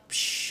up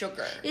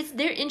sugar.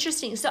 They're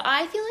interesting. So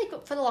I feel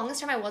like for the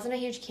longest time I wasn't a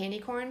huge candy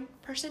corn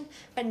person,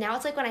 but now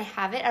it's like when I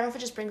have it, I don't know if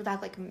it just brings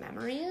back like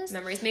memories.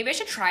 Maybe I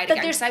should try it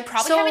again because I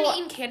probably haven't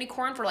eaten candy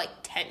corn for like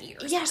 10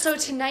 years. Yeah, so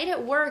tonight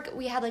at work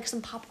we had like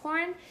some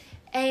popcorn,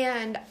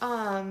 and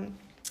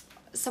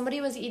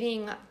somebody was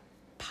eating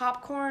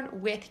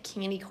popcorn with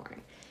candy corn.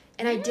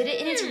 And I did it,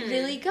 and it's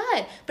really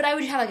good. But I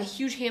would have, like, a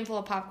huge handful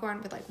of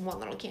popcorn with, like, one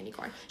little candy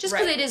corn. Just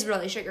because it is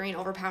really sugary and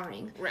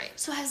overpowering. Right.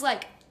 So I was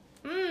like,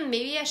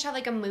 maybe I should have,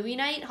 like, a movie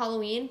night,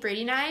 Halloween,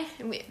 Brady night.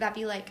 And that'd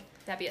be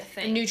a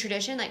thing. A new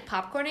tradition, like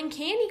popcorn and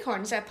candy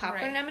corn instead of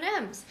popcorn and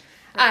M&Ms.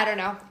 Right. I don't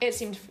know.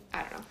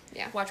 I don't know.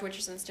 Yeah. Watch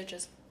Witches and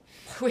Stitches.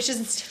 Witches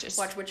and Stitches.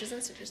 Watch Witches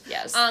and Stitches.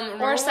 Yes.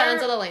 Or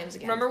Silence of the Lambs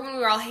again. Remember when we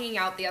were all hanging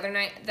out the other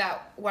night,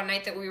 that one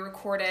night that we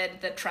recorded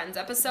the Trends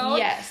episode?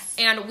 Yes.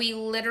 And we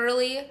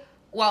literally...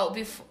 Well,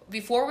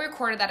 before we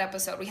recorded that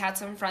episode, we had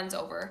some friends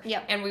over.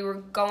 Yep. And we were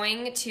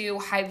going to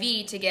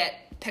Hy-Vee to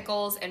get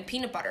pickles and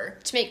peanut butter.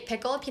 To make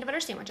pickle and peanut butter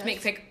sandwiches.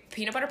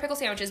 Peanut butter pickle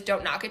sandwiches.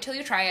 Don't knock it till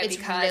you try it. It's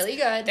because really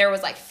good. There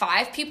was like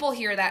 5 people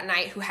here that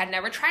night who had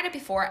never tried it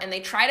before, and they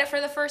tried it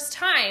for the first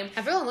time.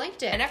 Everyone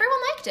liked it. And everyone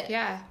liked it.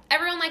 Yeah.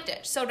 Everyone liked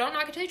it. So don't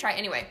knock it till you try it.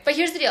 Anyway. But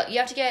here's the deal. You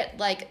have to get,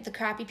 like, the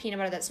crappy peanut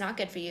butter that's not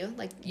good for you.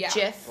 Like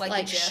Jif,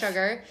 like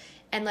sugar,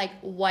 and, like,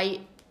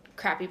 white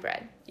crappy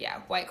bread.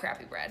 Yeah, white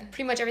crappy bread.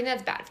 Pretty much everything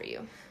that's bad for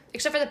you.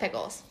 Except for the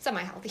pickles.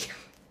 Semi-healthy.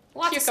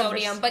 Lots of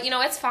sodium, but,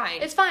 it's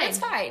fine. It's fine. It's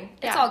fine.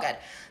 Yeah. It's all good.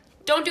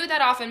 Don't do it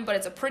that often, but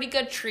it's a pretty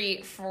good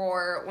treat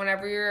for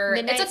whenever you're...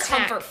 Midnight it's a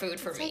snack. comfort food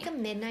for me. It's like a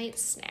midnight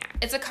snack.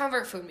 It's a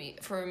comfort food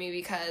for me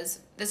because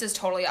this is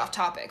totally off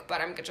topic, but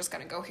I'm just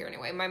going to go here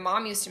anyway. My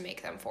mom used to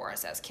make them for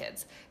us as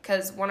kids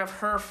because one of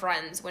her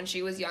friends, when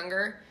she was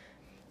younger,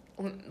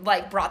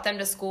 like brought them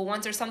to school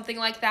once or something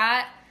like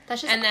that.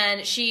 And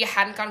then she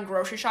hadn't gone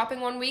grocery shopping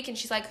one week, and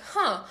she's like,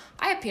 I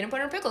have peanut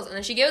butter and pickles. And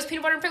then she gave us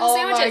peanut butter and pickle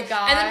sandwiches. My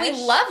gosh. And then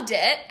we loved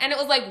it. And it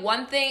was like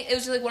one thing, it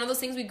was just like one of those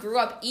things we grew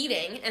up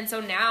eating. And so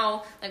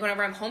now, like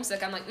whenever I'm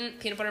homesick, I'm like,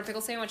 peanut butter and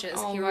pickle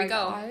sandwiches. Here we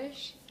go.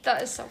 Gosh.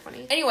 That is so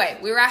funny. Anyway,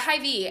 we were at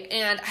Hy-Vee,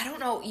 and I don't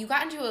know, you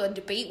got into a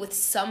debate with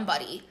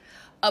somebody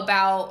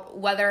about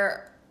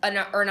whether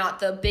or not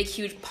the big,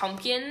 huge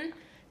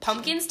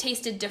pumpkins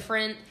tasted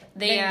different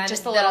than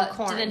just the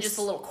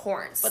little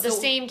corns. But the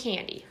same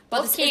candy.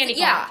 Both candy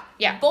corn.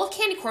 Yeah. Both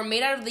candy corn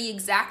made out of the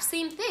exact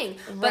same thing.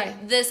 Right.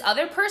 But this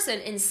other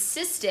person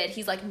insisted,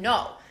 he's like,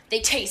 no,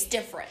 they taste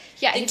different.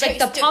 Yeah, he's like,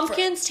 the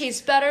pumpkins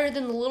taste better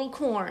than the little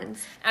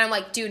corns. And I'm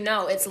like, dude,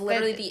 no, it's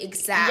literally the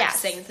exact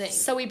same thing.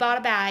 So we bought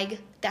a bag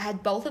that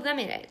had both of them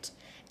in it.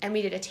 And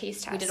we did a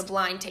taste test. We did a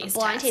blind taste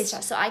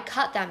test. So I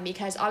cut them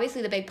because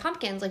obviously the big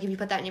pumpkins, like if you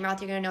put that in your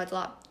mouth, you're going to know it's a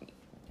lot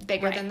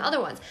bigger than the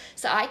other ones.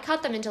 So I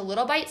cut them into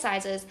little bite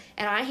sizes,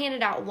 and I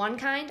handed out one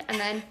kind, and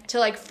then to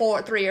like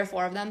 3 or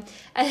 4 of them,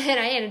 and then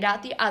I handed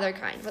out the other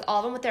kind with all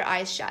of them with their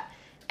eyes shut.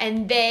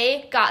 And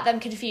they got them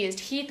confused.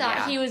 He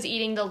thought he was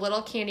eating the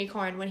little candy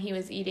corn when he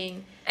was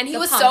eating and he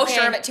was pumpkin. So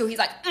sure of it too. He's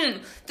like,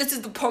 this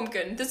is the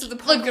pumpkin. This is the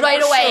pumpkin. Like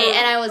right away. Sure.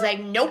 And I was like,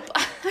 nope.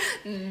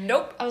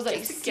 Nope. I was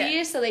like,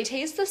 see, so they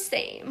taste the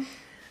same.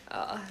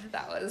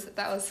 That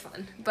was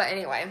fun. But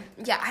anyway,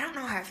 yeah, I don't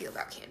know how I feel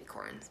about candy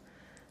corns.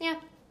 Yeah.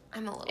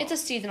 I'm a little. It's a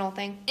seasonal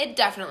thing. It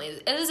definitely is.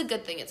 It is a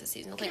good thing it's a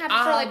seasonal thing. You can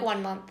have it for like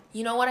 1 month.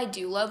 You know what I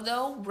do love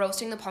though?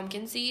 Roasting the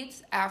pumpkin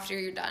seeds after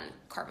you're done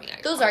carving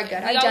eggs. Those are good.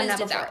 I've done that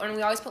before. And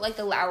we always put like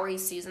the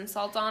Lowry's seasoned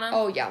salt on them.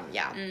 Oh, yum,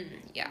 yeah.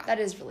 Yeah. That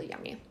is really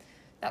yummy.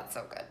 That's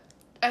so good.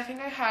 I think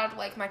I had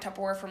like my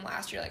Tupperware from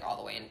last year like all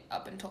the way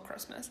up until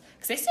Christmas.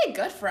 Because they stay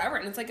good forever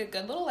and it's like a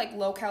good little like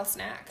low-cal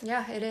snack.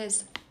 Yeah, it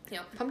is.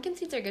 Yep. Pumpkin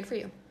seeds are good for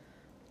you.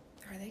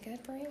 Are they good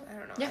for you? I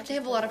don't know. Yeah, they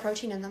have a lot of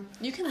protein in them.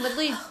 You can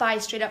literally buy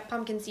straight up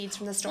pumpkin seeds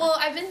from the store. Well,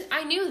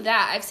 I knew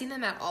that. I've seen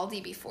them at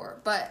Aldi before,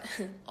 but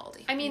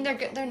Aldi. I mean, they're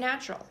good. They're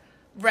natural.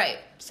 Right.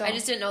 So I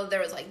just didn't know there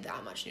was like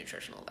that much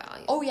nutritional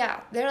value. Oh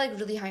yeah, they're like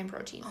really high in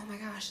protein. Oh my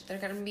gosh, they're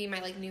gonna be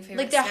my like new favorite.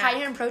 Like they're snack.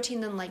 higher in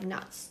protein than like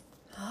nuts.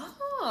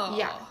 Oh.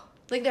 Yeah.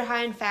 Like they're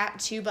high in fat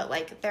too, but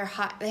like they're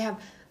high. They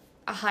have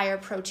a higher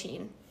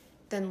protein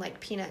than like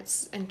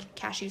peanuts and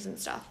cashews and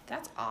stuff.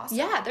 That's awesome.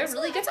 Yeah, they're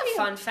really good. That's a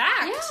fun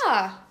fact.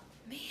 Yeah.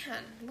 Man,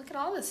 look at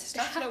all this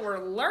stuff that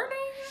we're learning.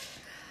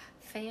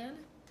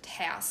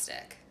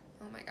 Fantastic.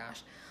 Oh my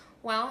gosh.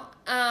 Well,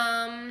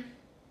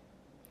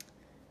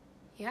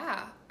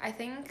 yeah, I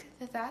think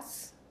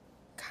that's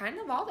kind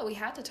of all that we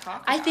had to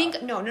talk about. I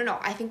think no.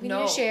 I think we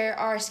need to share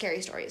our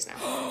scary stories now.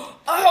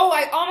 Oh,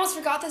 I almost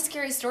forgot the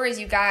scary stories,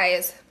 you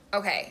guys.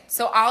 Okay,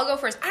 so I'll go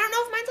first. I don't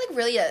know if mine's like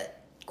really a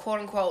quote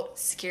unquote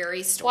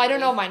scary story. Well, I don't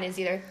know if mine is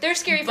either. They're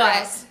scary for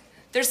us.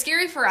 They're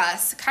scary for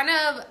us. Kind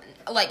of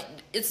like,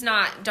 it's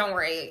not, don't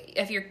worry,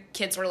 if your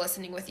kids were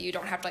listening with you, you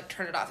don't have to like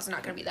turn it off. It's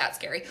not going to be that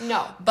scary.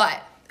 No.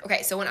 But,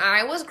 okay, so when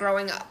I was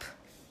growing up,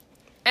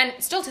 and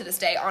still to this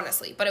day,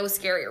 honestly, but it was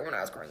scarier when I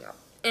was growing up.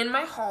 In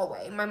my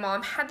hallway, my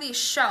mom had these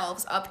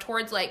shelves up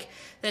towards like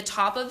the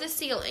top of the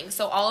ceiling.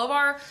 So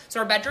our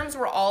bedrooms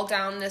were all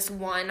down this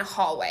one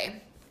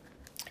hallway.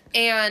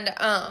 And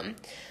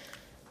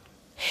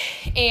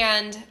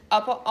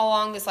up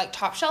along this like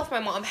top shelf,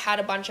 my mom had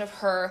a bunch of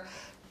her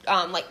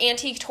like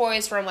antique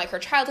toys from like her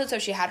childhood. So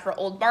she had her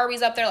old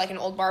Barbies up there, like an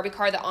old Barbie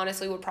car that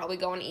honestly would probably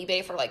go on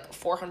eBay for like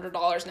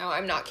 $400 now.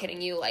 I'm not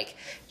kidding you. Like,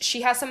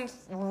 she has some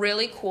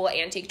really cool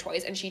antique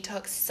toys and she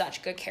took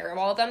such good care of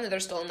all of them that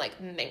they're still in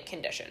like mint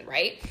condition,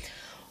 right?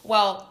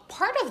 Well,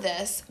 part of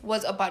this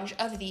was a bunch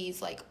of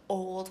these like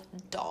old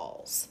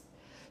dolls.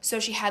 So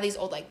she had these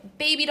old like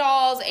baby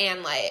dolls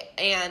and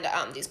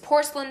these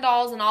porcelain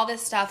dolls and all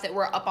this stuff that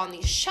were up on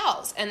these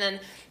shelves. And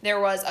then there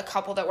was a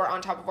couple that were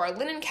on top of our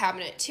linen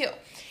cabinet too.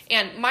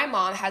 And my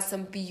mom has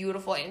some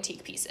beautiful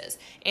antique pieces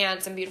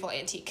and some beautiful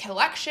antique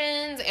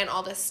collections and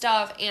all this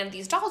stuff. And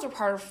these dolls were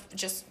part of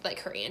just like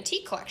her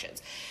antique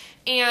collections.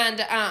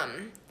 And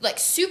like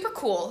super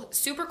cool.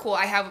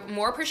 I have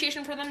more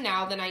appreciation for them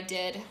now than I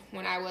did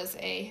when I was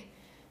a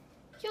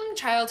young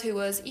child who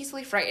was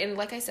easily frightened.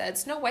 Like I said,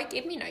 Snow White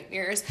gave me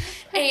nightmares.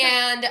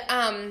 And,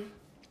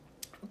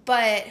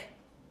 but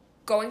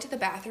going to the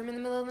bathroom in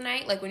the middle of the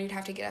night, like when you'd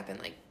have to get up and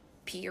like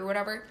pee or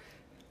whatever,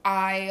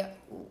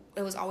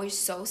 it was always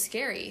so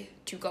scary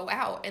to go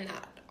out in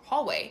that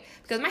hallway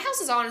because my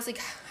house is honestly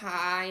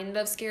kind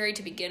of scary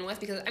to begin with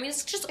because, I mean,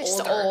 it's just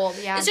older. Old,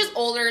 yeah. It's just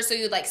older, so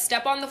you'd like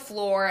step on the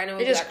floor and it would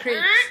be just like,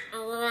 creeps.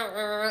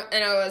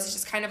 And it was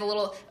just kind of a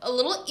little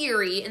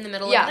eerie in the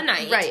middle of the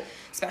night. Right.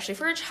 Especially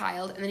for a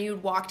child. And then you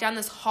would walk down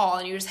this hall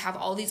and you just have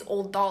all these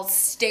old dolls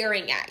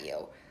staring at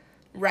you.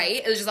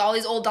 Right? It was just all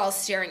these old dolls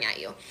staring at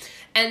you.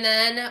 And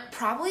then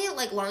probably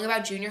like long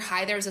about junior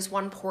high, there was this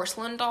one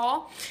porcelain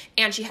doll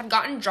and she had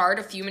gotten jarred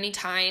a few too many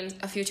times,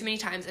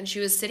 and she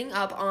was sitting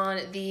up on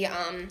the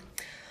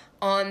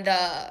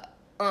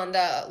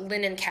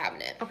linen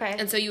cabinet. Okay.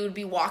 And so you would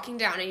be walking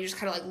down and you just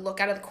kind of like look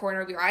out of the corner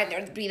of your eye and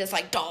there'd be this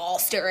like doll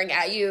staring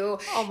at you.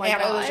 Oh my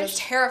gosh. And it was just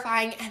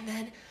terrifying. And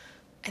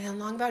then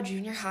long about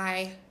junior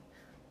high,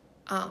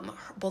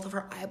 both of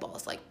her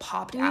eyeballs like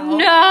popped out.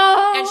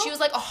 No. And she was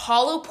like a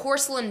hollow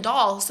porcelain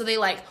doll. So they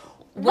like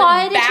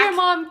why did your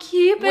mom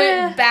keep it?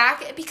 Went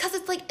back because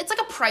it's like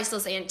a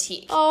priceless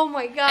antique. Oh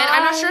my god! And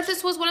I'm not sure if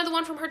this was one of the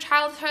one from her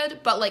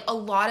childhood, but like a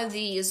lot of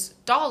these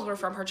dolls were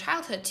from her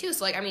childhood too.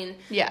 So like, I mean,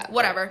 yeah,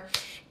 whatever.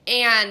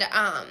 And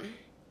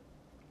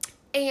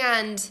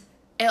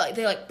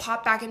they like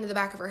popped back into the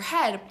back of her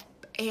head.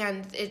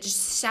 And it just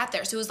sat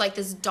there. So it was like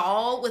this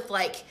doll with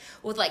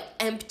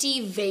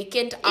empty,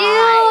 vacant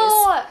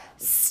eyes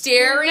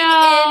staring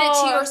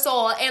into your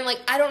soul. And like,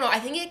 I don't know. I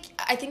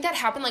think that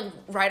happened like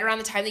right around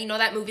the time that, you know,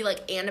 that movie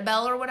like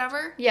Annabelle or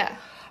whatever. Yeah.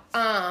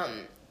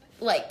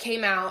 Like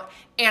came out,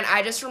 and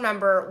I just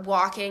remember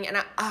walking, and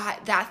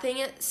that thing,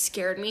 it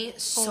scared me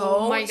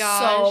so many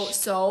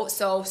times.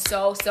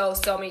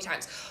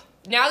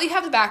 Now that you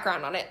have the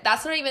background on it,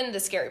 that's not even the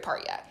scary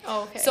part yet.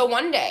 Oh, okay. So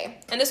one day,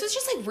 and this was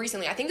just like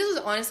recently, I think this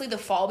was honestly the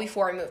fall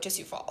before I moved to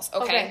Sioux Falls,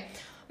 okay?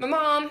 My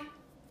mom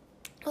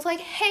was like,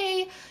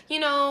 hey, you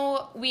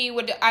know,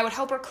 I would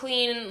help her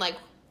clean, like,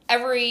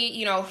 every,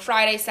 you know,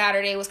 Friday,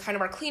 Saturday was kind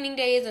of our cleaning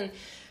days, and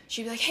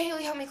she'd be like, hey, will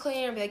you help me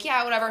clean? I'd be like,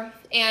 yeah, whatever.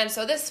 And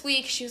so this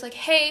week, she was like,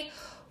 hey,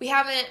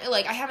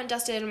 I haven't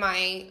dusted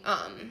my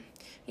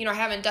I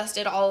haven't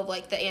dusted all of,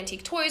 like, the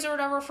antique toys or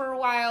whatever for a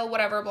while,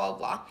 whatever, blah, blah,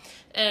 blah.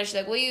 And she's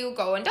like, will you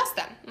go and dust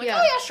them? I'm like,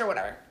 oh, yeah, sure,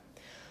 whatever.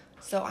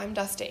 So I'm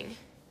dusting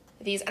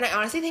these, and I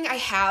honestly think I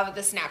have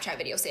the Snapchat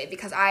video saved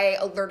because I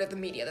alerted the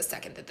media the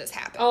second that this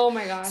happened. Oh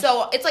my gosh.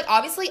 So it's like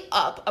obviously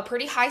up a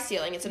pretty high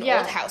ceiling. It's an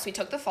old house. We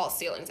took the false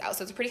ceilings out,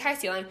 so it's a pretty high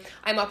ceiling.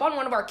 I'm up on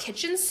one of our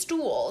kitchen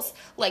stools,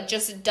 like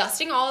just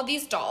dusting all of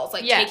these dolls,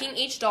 like taking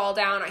each doll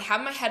down. I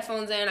have my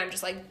headphones in. I'm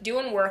just like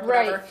doing work,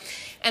 whatever.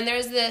 Right. And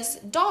there's this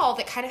doll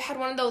that kind of had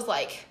one of those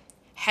like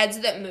heads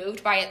that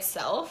moved by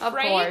itself, Of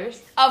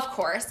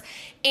course.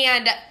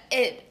 And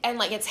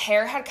its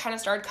hair had kind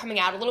of started coming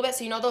out a little bit.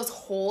 So those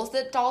holes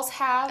that dolls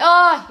have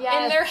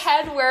in their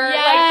head where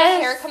like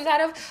the hair comes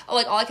out of.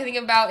 Like all I can think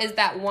about is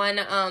that one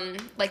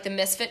like the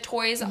Misfit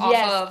toys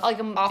off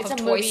of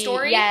Toy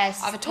Story.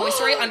 Yes. Off of Toy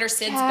Story under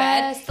Sid's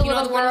bed. The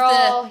little the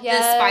girl. one with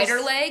the spider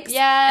legs. Yes.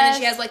 And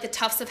then she has like the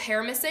tufts of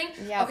hair missing.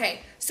 Yep.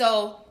 Okay.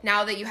 So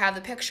now that you have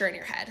the picture in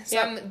your head. So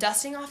I'm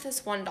dusting off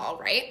this one doll,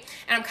 right?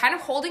 And I'm kind of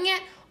holding it.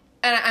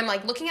 And I'm,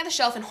 like, looking at the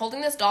shelf and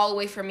holding this doll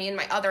away from me in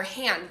my other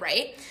hand,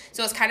 right?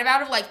 So it's kind of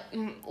out of,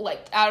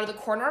 like out of the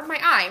corner of my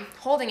eye,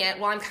 holding it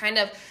while I'm kind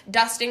of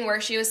dusting where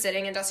she was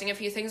sitting and dusting a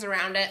few things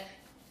around it.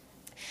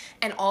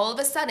 And all of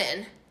a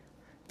sudden,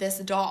 this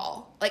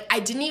doll, like,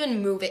 I didn't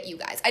even move it, you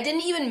guys. I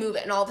didn't even move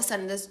it. And all of a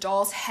sudden, this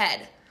doll's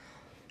head,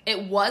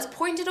 it was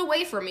pointed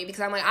away from me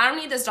because I'm like, I don't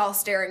need this doll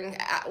staring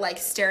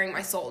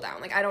my soul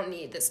down. Like, I don't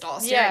need this doll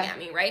staring at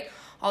me, right?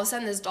 All of a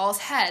sudden, this doll's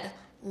head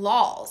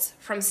lolls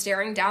from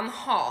staring down the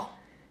hall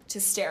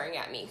to staring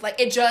at me. Like,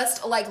 it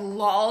just, like,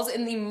 lolls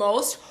in the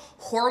most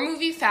horror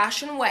movie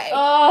fashion way.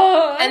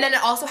 Oh. And then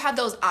it also had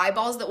those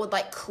eyeballs that would,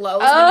 like,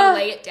 close when you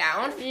lay it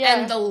down.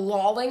 Yeah. And the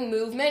lolling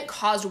movement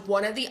caused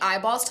one of the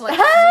eyeballs to, like,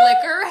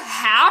 flicker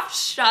half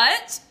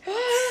shut.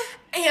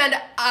 And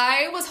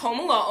I was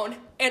home alone,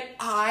 and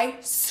I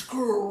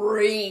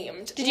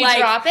screamed. Did you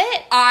drop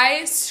it?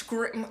 I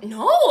screamed.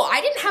 No, I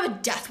didn't have a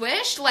death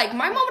wish. Like,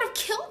 my mom would have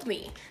killed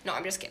me. No,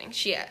 I'm just kidding.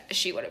 She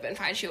would have been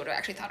fine. She would have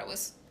actually thought it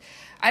was...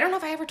 I don't know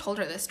if I ever told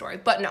her this story,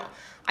 but no.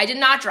 I did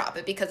not drop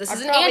it because this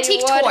is an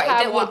antique toy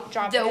that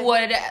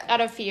would... Out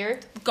of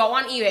fear? Go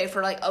on eBay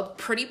for, like, a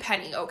pretty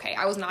penny. Okay,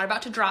 I was not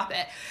about to drop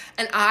it.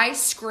 And I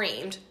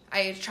screamed.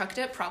 I chucked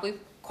it probably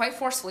quite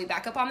forcefully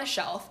back up on the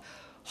shelf,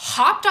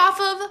 hopped off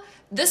of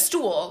the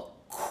stool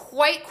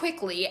quite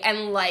quickly,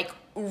 and like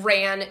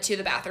ran to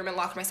the bathroom and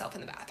locked myself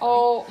in the bathroom.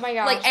 Oh my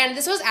gosh. Like, and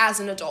this was as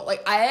an adult.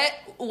 Like, I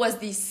was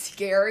the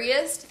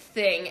scariest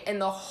thing in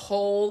the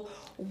whole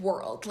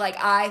world. Like,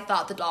 I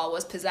thought the doll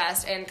was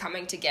possessed and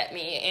coming to get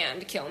me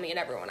and kill me and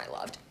everyone I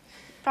loved.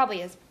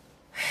 Probably is.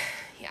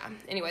 Yeah.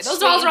 Anyway, those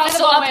dolls are all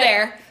still up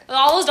there.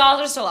 All those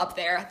dolls are still up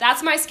there.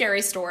 That's my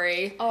scary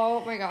story.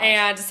 Oh my gosh.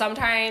 And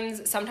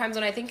sometimes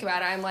when I think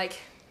about it, I'm like,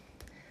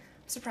 I'm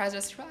surprised I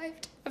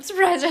survived. Not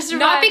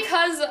Not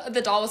because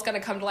the doll was going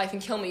to come to life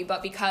and kill me,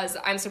 but because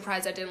I'm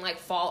surprised I didn't, like,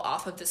 fall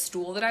off of the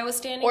stool that I was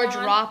standing on. Or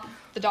drop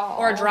the doll.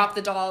 Or drop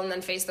the doll and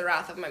then face the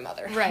wrath of my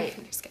mother. Right.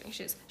 I'm just kidding.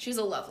 She's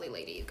a lovely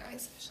lady, you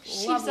guys.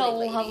 She's a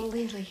lovely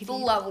lady. A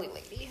lovely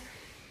lady.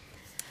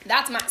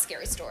 That's my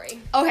scary story.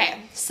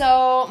 Okay,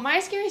 so my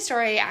scary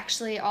story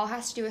actually all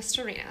has to do with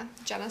Serena,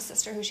 Jenna's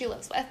sister, who she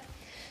lives with.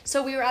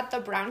 So we were at the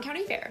Brown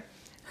County Fair.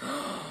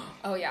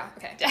 Oh, yeah,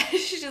 okay.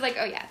 She's like,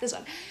 oh, yeah, this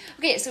one.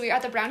 Okay, so we were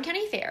at the Brown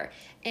County Fair,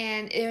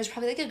 and it was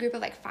probably like a group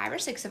of like 5 or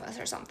 6 of us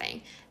or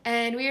something.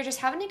 And we were just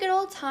having a good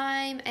old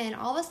time, and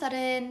all of a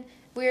sudden,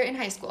 we were in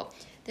high school.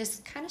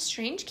 This kind of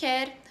strange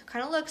kid who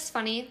kind of looks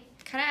funny,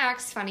 kind of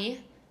acts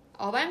funny,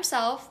 all by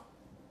himself,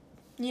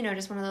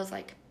 just one of those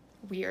like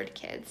weird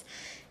kids,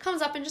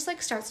 comes up and just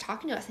like starts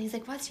talking to us, and he's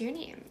like, what's your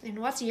name? And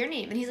what's your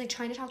name? And he's like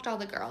trying to talk to all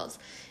the girls,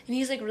 and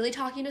he's like really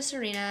talking to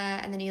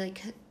Serena,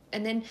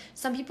 and then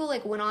some people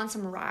like went on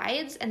some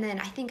rides, and then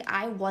I think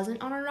I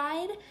wasn't on a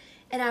ride,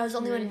 and I was the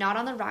only one not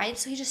on the ride,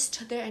 so he just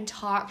stood there and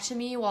talked to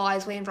me while I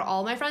was waiting for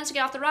all my friends to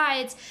get off the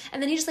rides,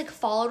 and then he just like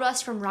followed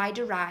us from ride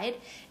to ride,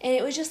 and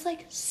it was just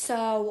like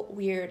so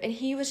weird, and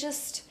he was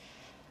just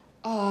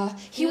you'd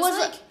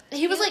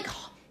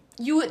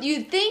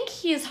think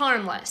he is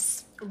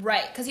harmless.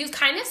 Right, because he was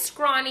kind of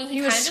scrawny.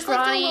 He was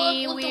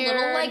scrawny, looked a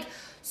little like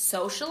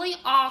socially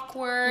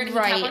awkward. He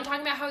right. kept on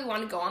talking about how he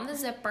wanted to go on the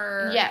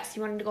zipper. Yes,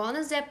 he wanted to go on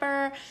the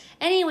zipper.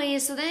 Anyway,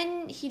 so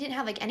then he didn't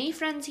have like any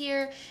friends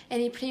here,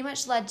 and it pretty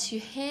much led to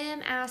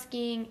him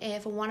asking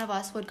if one of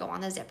us would go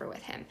on the zipper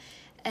with him.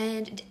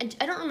 And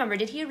I don't remember,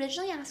 did he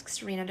originally ask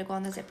Serena to go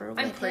on the zipper with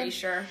him? I'm pretty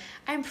sure.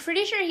 I'm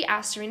pretty sure he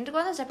asked Serena to go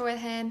on the zipper with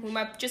him. We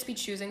might just be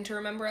choosing to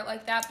remember it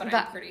like that, but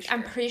I'm pretty sure.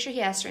 I'm pretty sure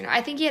he asked Serena.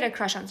 I think he had a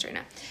crush on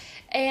Serena.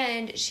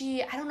 And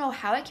I don't know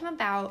how it came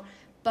about,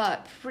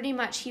 but pretty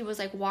much he was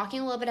like walking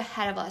a little bit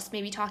ahead of us,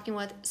 maybe talking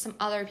with some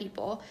other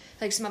people,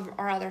 like some of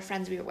our other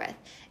friends we were with.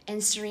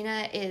 And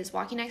Serena is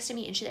walking next to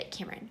me, and she's like,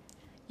 Cameron,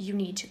 you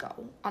need to go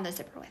on the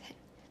zipper with him.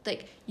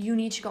 Like, you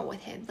need to go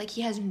with him. Like,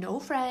 he has no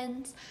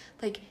friends.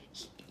 Like,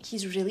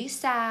 he's really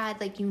sad.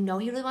 Like, he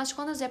really wants to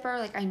go on the zipper.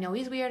 Like, I know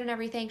he's weird and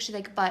everything. She's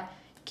like, but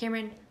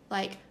Cameron,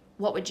 like,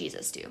 what would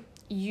Jesus do?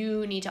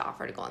 You need to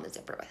offer to go on the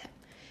zipper with him.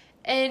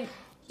 And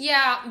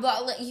Yeah,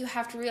 but you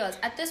have to realize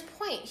at this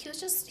point he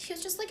was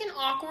just like an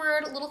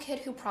awkward little kid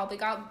who probably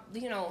got,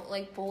 you know,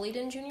 like bullied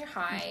in junior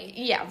high.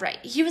 Yeah, right.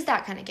 He was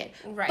that kind of kid.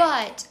 Right.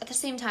 But at the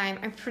same time,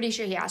 I'm pretty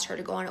sure he asked her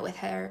to go on it with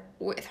her.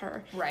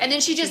 Right. And then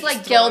she just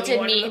like throwing you guilted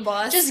under me. the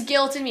bus. Just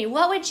guilted me.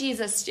 What would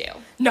Jesus do?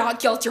 Not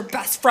guilt your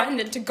best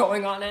friend into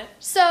going on it.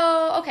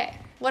 So, okay,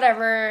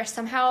 whatever.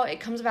 Somehow it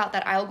comes about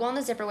that I'll go on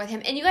the zipper with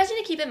him. And you guys need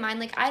to keep in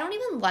mind, like, I don't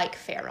even like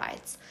fair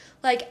rides.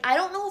 Like, I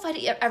don't know if I'd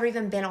ever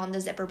even been on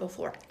the zipper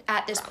before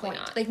at this Probably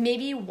point. not. Like,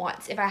 maybe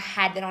once if I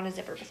had been on a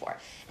zipper before.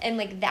 And,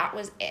 like, that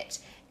was it.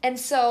 And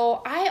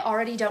so I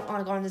already don't want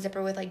to go on the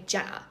zipper with, like,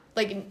 Jenna.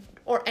 Like,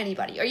 or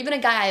anybody. Or even a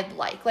guy I'd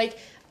like. Like,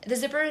 the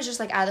zipper is just,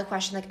 like, out of the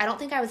question. Like, I don't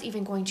think I was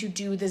even going to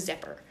do the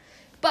zipper.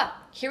 But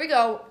here we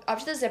go. Up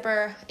to the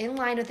zipper. In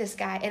line with this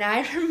guy. And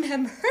I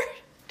remember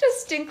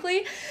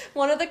distinctly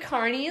one of the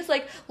carnies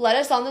like let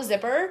us on the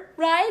zipper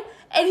ride,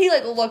 and he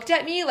like looked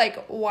at me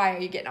like, why are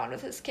you getting on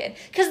with this kid?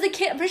 Because the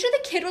kid, I'm pretty sure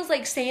the kid was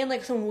like saying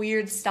like some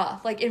weird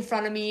stuff like in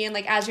front of me, and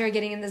like as we were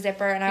getting in the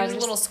zipper, and I was a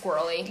just, little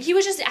squirrely. he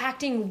was just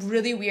acting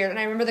really weird. And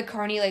I remember the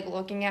carny like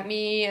looking at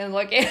me and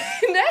looking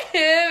at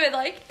him, and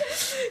like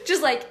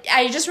just like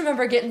I just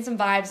remember getting some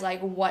vibes like,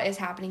 what is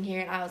happening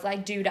here? And I was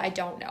like, dude, I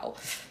don't know.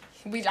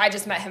 I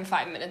just met him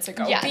 5 minutes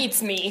ago. Yeah.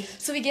 Beats me.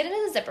 So we get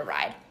into the zipper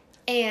ride,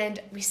 and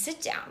we sit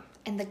down,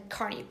 and the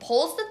carny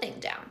pulls the thing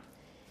down.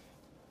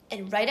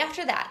 And right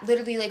after that,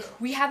 literally, like,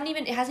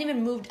 it hasn't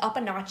even moved up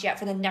a notch yet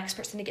for the next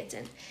person to get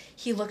in.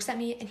 He looks at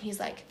me, and he's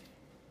like,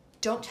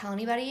 don't tell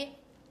anybody,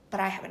 but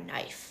I have a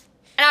knife.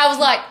 And I was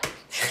like,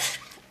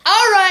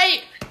 all right,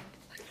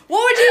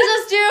 what would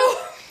Jesus do,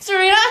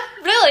 Serena?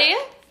 Really?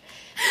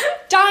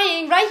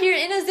 Dying right here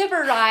in a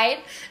zipper ride.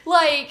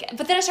 Like,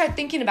 but then I started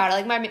thinking about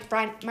it. Like,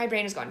 my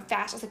brain is going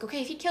fast. I was like,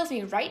 okay, if he kills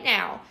me right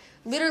now,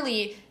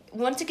 literally,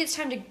 once it gets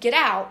time to get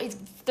out,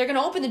 they're going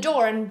to open the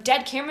door and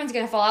dead Cameron's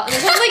going to fall out. And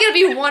there's only going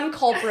to be one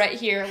culprit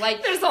here.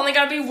 Like, There's only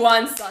going to be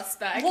one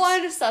suspect.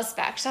 One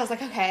suspect. So I was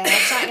like, okay,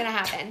 that's not going to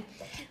happen.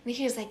 And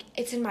he was like,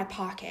 it's in my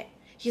pocket.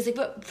 He's like,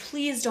 but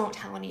please don't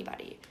tell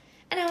anybody.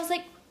 And I was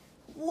like,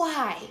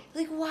 why?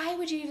 Like, why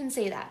would you even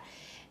say that?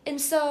 And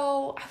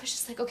so I was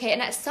just like, okay.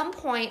 And at some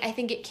point, I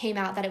think it came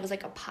out that it was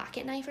like a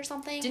pocket knife or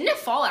something. Didn't it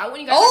fall out when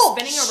you guys were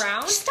spinning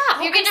around?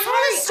 Stop. You're getting ahead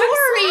of the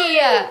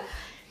story.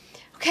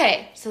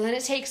 Okay, so then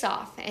it takes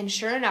off, and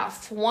sure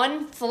enough,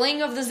 one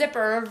fling of the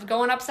zipper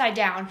going upside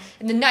down,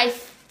 and the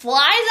knife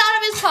flies out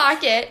of his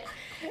pocket.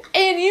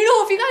 And you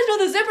know, if you guys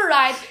know the zipper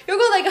ride, you'll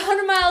go like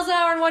 100 miles an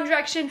hour in one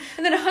direction,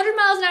 and then 100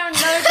 miles an hour in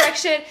another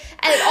direction,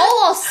 and it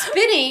all while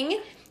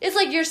spinning. It's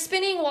like you're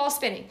spinning while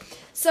spinning.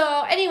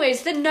 So,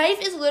 anyways, the knife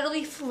is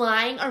literally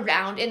flying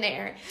around in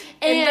there.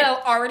 And in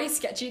the already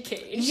sketchy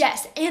cage.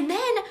 Yes, and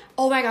then,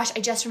 oh my gosh, I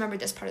just remembered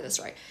this part of the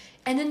story.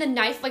 And then the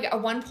knife, like, at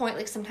one point,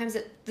 like, sometimes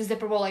the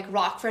zipper will, like,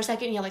 rock for a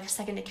second, and you have, like, a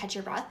second to catch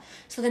your breath.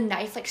 So the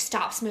knife, like,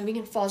 stops moving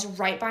and falls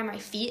right by my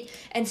feet.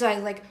 And so I,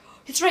 like,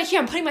 it's right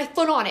here. I'm putting my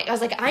foot on it. I was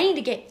like,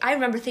 I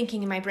remember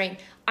thinking in my brain,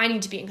 I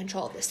need to be in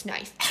control of this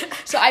knife.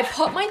 So I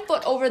put my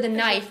foot over the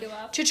knife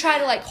to try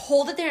to, like,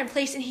 hold it there in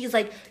place, and he's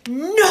like,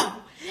 no!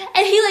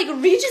 And he,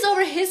 like, reaches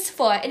over his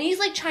foot, and he's,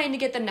 like, trying to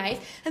get the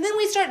knife. And then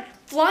we start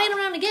flying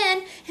around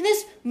again, and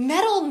this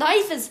metal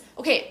knife is,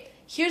 okay,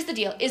 here's the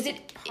deal. It's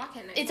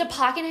a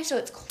pocket knife, so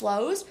it's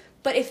closed,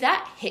 but if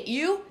that hit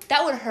you,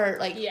 that would hurt,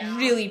 like,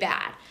 really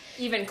bad.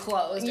 Even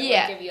closed, it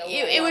would give you a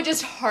little... It would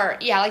just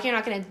hurt. Yeah, like, you're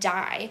not going to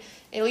die.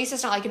 At least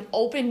it's not, like, an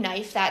open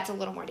knife. That's a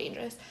little more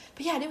dangerous.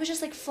 But, yeah, and it was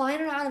just, like,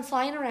 flying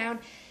around.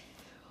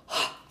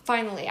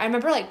 Finally, I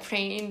remember, like,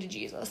 praying to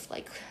Jesus,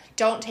 like,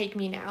 don't take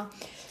me now.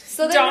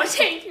 So then, don't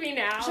take me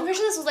now. I'm pretty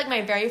sure this was, like,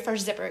 my very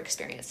first zipper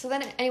experience. So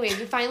then, anyways,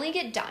 we finally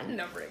get done.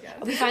 Never again.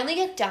 We finally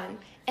get done.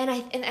 And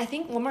I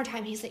think one more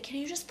time, he's like, can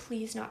you just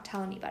please not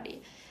tell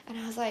anybody? And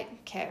I was like,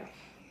 okay.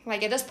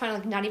 Like, at this point,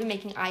 like, not even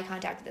making eye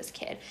contact with this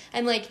kid.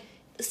 I'm like,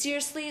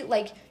 seriously,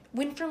 like,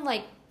 went from,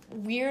 like,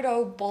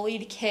 weirdo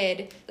bullied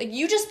kid. Like,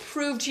 you just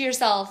proved to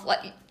yourself,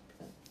 like,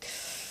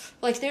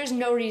 there's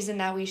no reason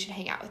that we should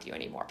hang out with you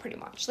anymore, pretty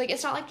much. Like,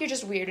 it's not like you're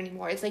just weird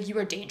anymore. It's like you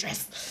are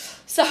dangerous.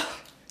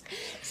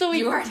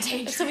 You are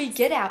dangerous. So we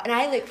get out, and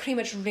I, like, pretty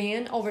much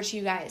ran over to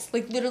you guys.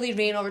 Like, literally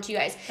ran over to you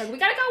guys. Like, we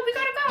gotta go.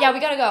 Yeah, we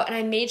gotta go. And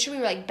I made sure we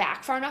were, like,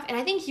 back far enough. And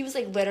I think he was,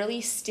 like,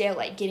 literally still,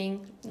 like,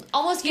 getting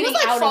out He was,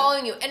 like,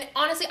 following you. And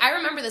honestly, I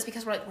remember this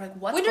because we're like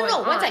what's going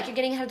on? One sec. You're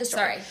getting ahead of the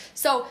story. Sorry.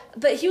 So,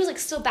 but he was, like,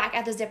 still back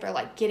at the zipper,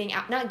 like,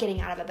 not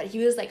getting out of it, but he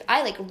was, like,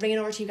 I, like, ran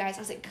over to you guys.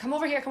 I was like, come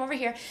over here.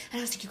 And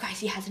I was like, you guys,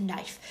 he has a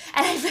knife.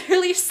 And I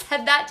literally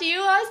said that to you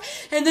guys.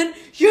 And then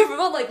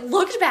everyone, like,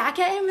 looked back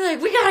at him and,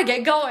 like, we gotta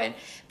get going.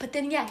 But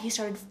then, yeah, he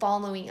started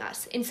following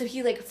us. And so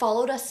he, like,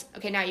 followed us.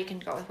 Okay, now you can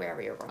go with wherever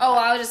you're going. Oh,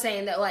 I was just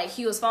saying that, like,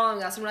 he was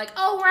following us. And we're like,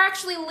 oh, we're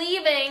actually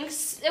leaving.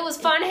 It was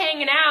fun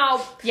hanging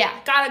out. Yeah.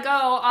 Gotta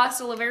go.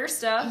 Hasta la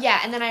vista. Yeah,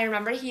 and then I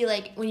remember he,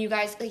 like, when you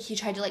guys, like, he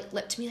tried to, like,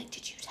 lip to me, like,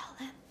 did you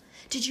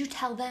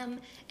tell them?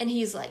 And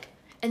he's like,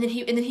 and then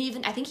he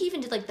even, I think he even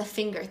did, like, the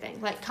finger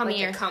thing. Like, come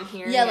here. Come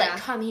here. Yeah, like,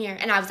 come here.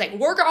 And I was like,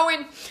 we're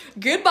going.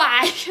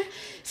 Goodbye.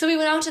 So we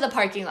went out to the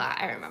parking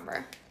lot, I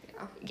remember.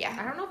 Yeah.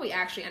 I don't know if we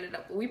actually ended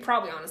up. We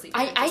probably honestly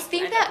didn't. I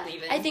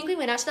think we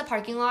went out to the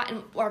parking lot,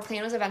 and our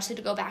plan was eventually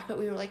to go back, but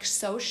we were like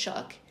so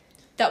shook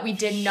that we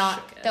did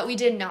not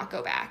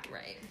go back.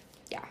 Right.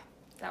 Yeah.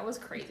 That was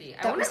crazy.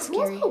 That was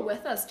scary. Who was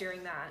with us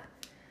during that?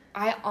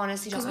 I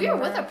honestly don't remember.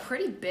 remember. Because we were with a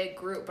pretty big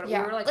group, but we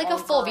were like all a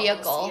full girls.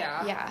 vehicle.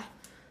 Yeah.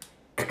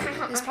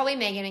 It was probably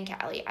Megan and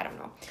Callie. I don't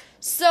know.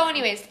 So,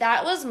 anyways,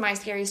 that was my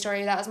scary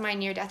story. That was my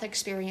near-death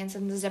experience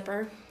in the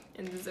zipper.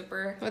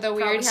 With a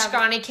weird,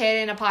 scrawny kid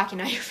and a pocket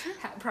knife.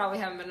 Probably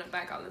haven't been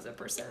back on the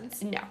zipper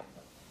since. No.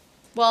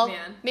 Well,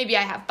 maybe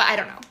I have, but I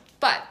don't know.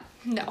 But,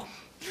 no.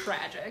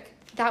 Tragic.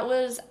 That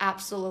was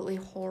absolutely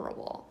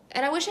horrible.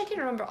 And I wish I could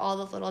remember all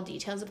the little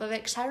details of it,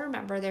 because I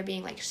remember there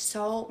being, like,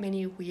 so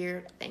many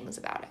weird things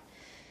about it.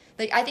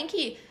 Like, I think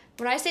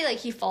when I say, like,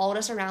 he followed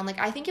us around, like,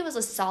 I think it was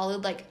a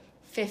solid, like,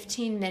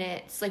 15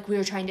 minutes, like, we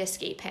were trying to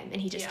escape him,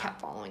 and he just kept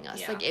following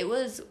us. Yeah. Like, it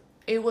was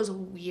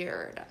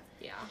weird.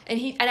 Yeah.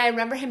 And I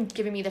remember him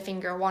giving me the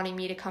finger, wanting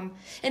me to come,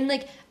 and,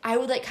 like, I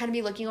would, like, kind of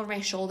be looking over my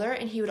shoulder,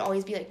 and he would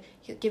always be, like,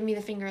 giving me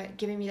the finger,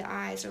 giving me the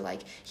eyes, or, like,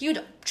 he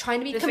would trying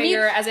to be... The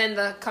finger, as in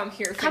the come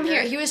here finger. Come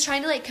here. He was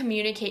trying to, like,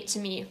 communicate to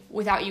me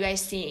without you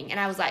guys seeing, and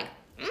I was like,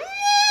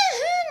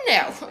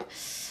 no.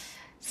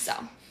 So,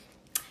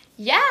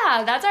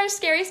 yeah, that's our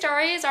scary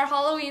stories, our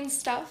Halloween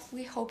stuff.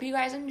 We hope you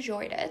guys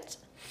enjoyed it.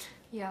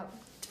 Yep.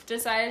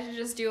 Decided to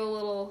just do a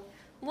little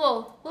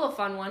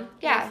fun one.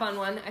 Yeah. Little fun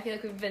one. I feel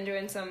like we've been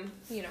doing some,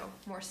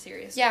 more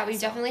serious Yeah, we've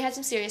definitely had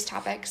some serious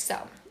topics.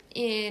 So,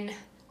 in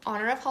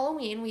honor of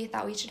Halloween, we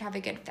thought we should have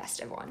a good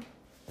festive one.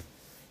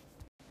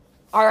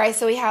 All right,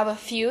 so we have a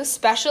few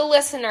special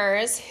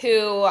listeners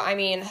who,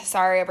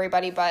 sorry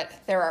everybody, but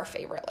they're our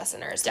favorite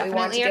listeners. Definitely we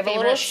want to give favorite. a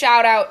little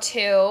shout out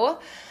to.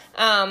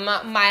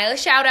 My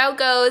shout out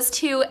goes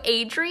to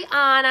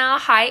Adriana.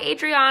 Hi,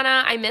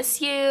 Adriana. I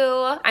miss you.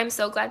 I'm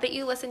so glad that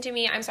you listened to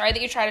me. I'm sorry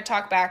that you try to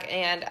talk back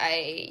and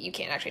you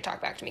can't actually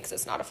talk back to me because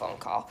it's not a phone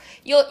call.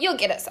 You'll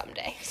get it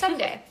someday.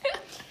 Someday.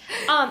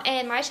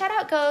 And my shout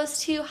out goes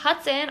to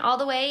Hudson all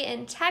the way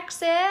in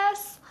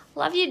Texas.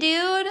 Love you,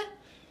 dude.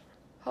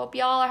 Hope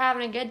y'all are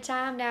having a good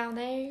time down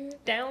there.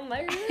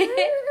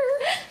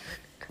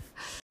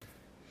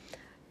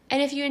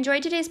 And if you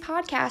enjoyed today's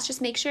podcast,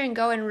 just make sure and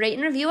go and rate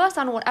and review us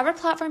on whatever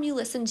platform you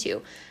listen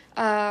to.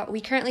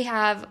 We currently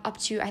have up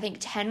to, I think,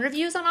 10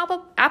 reviews on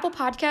Apple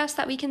Podcasts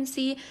that we can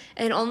see,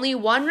 and only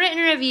 1 written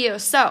review.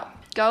 So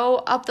go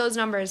up those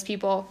numbers,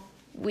 people.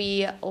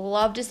 We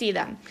love to see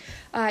them.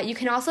 You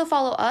can also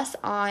follow us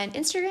on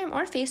Instagram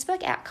or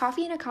Facebook at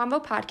Coffee and a Combo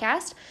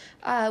Podcast.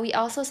 We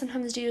also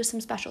sometimes do some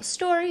special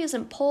stories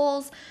and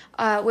polls.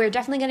 We're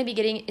definitely going to be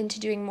getting into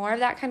doing more of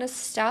that kind of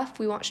stuff.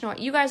 We want to know what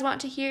you guys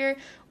want to hear,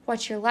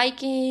 what you're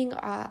liking,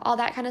 all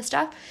that kind of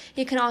stuff.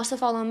 You can also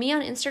follow me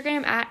on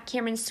Instagram at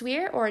Cameron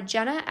Sweer or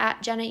Jenna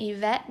at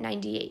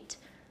JennaYvette98.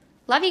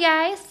 Love you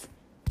guys.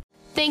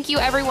 Thank you,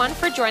 everyone,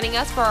 for joining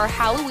us for our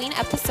Halloween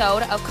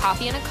episode of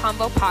Coffee and a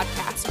Combo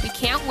podcast. We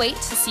can't wait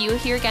to see you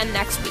here again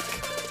next week.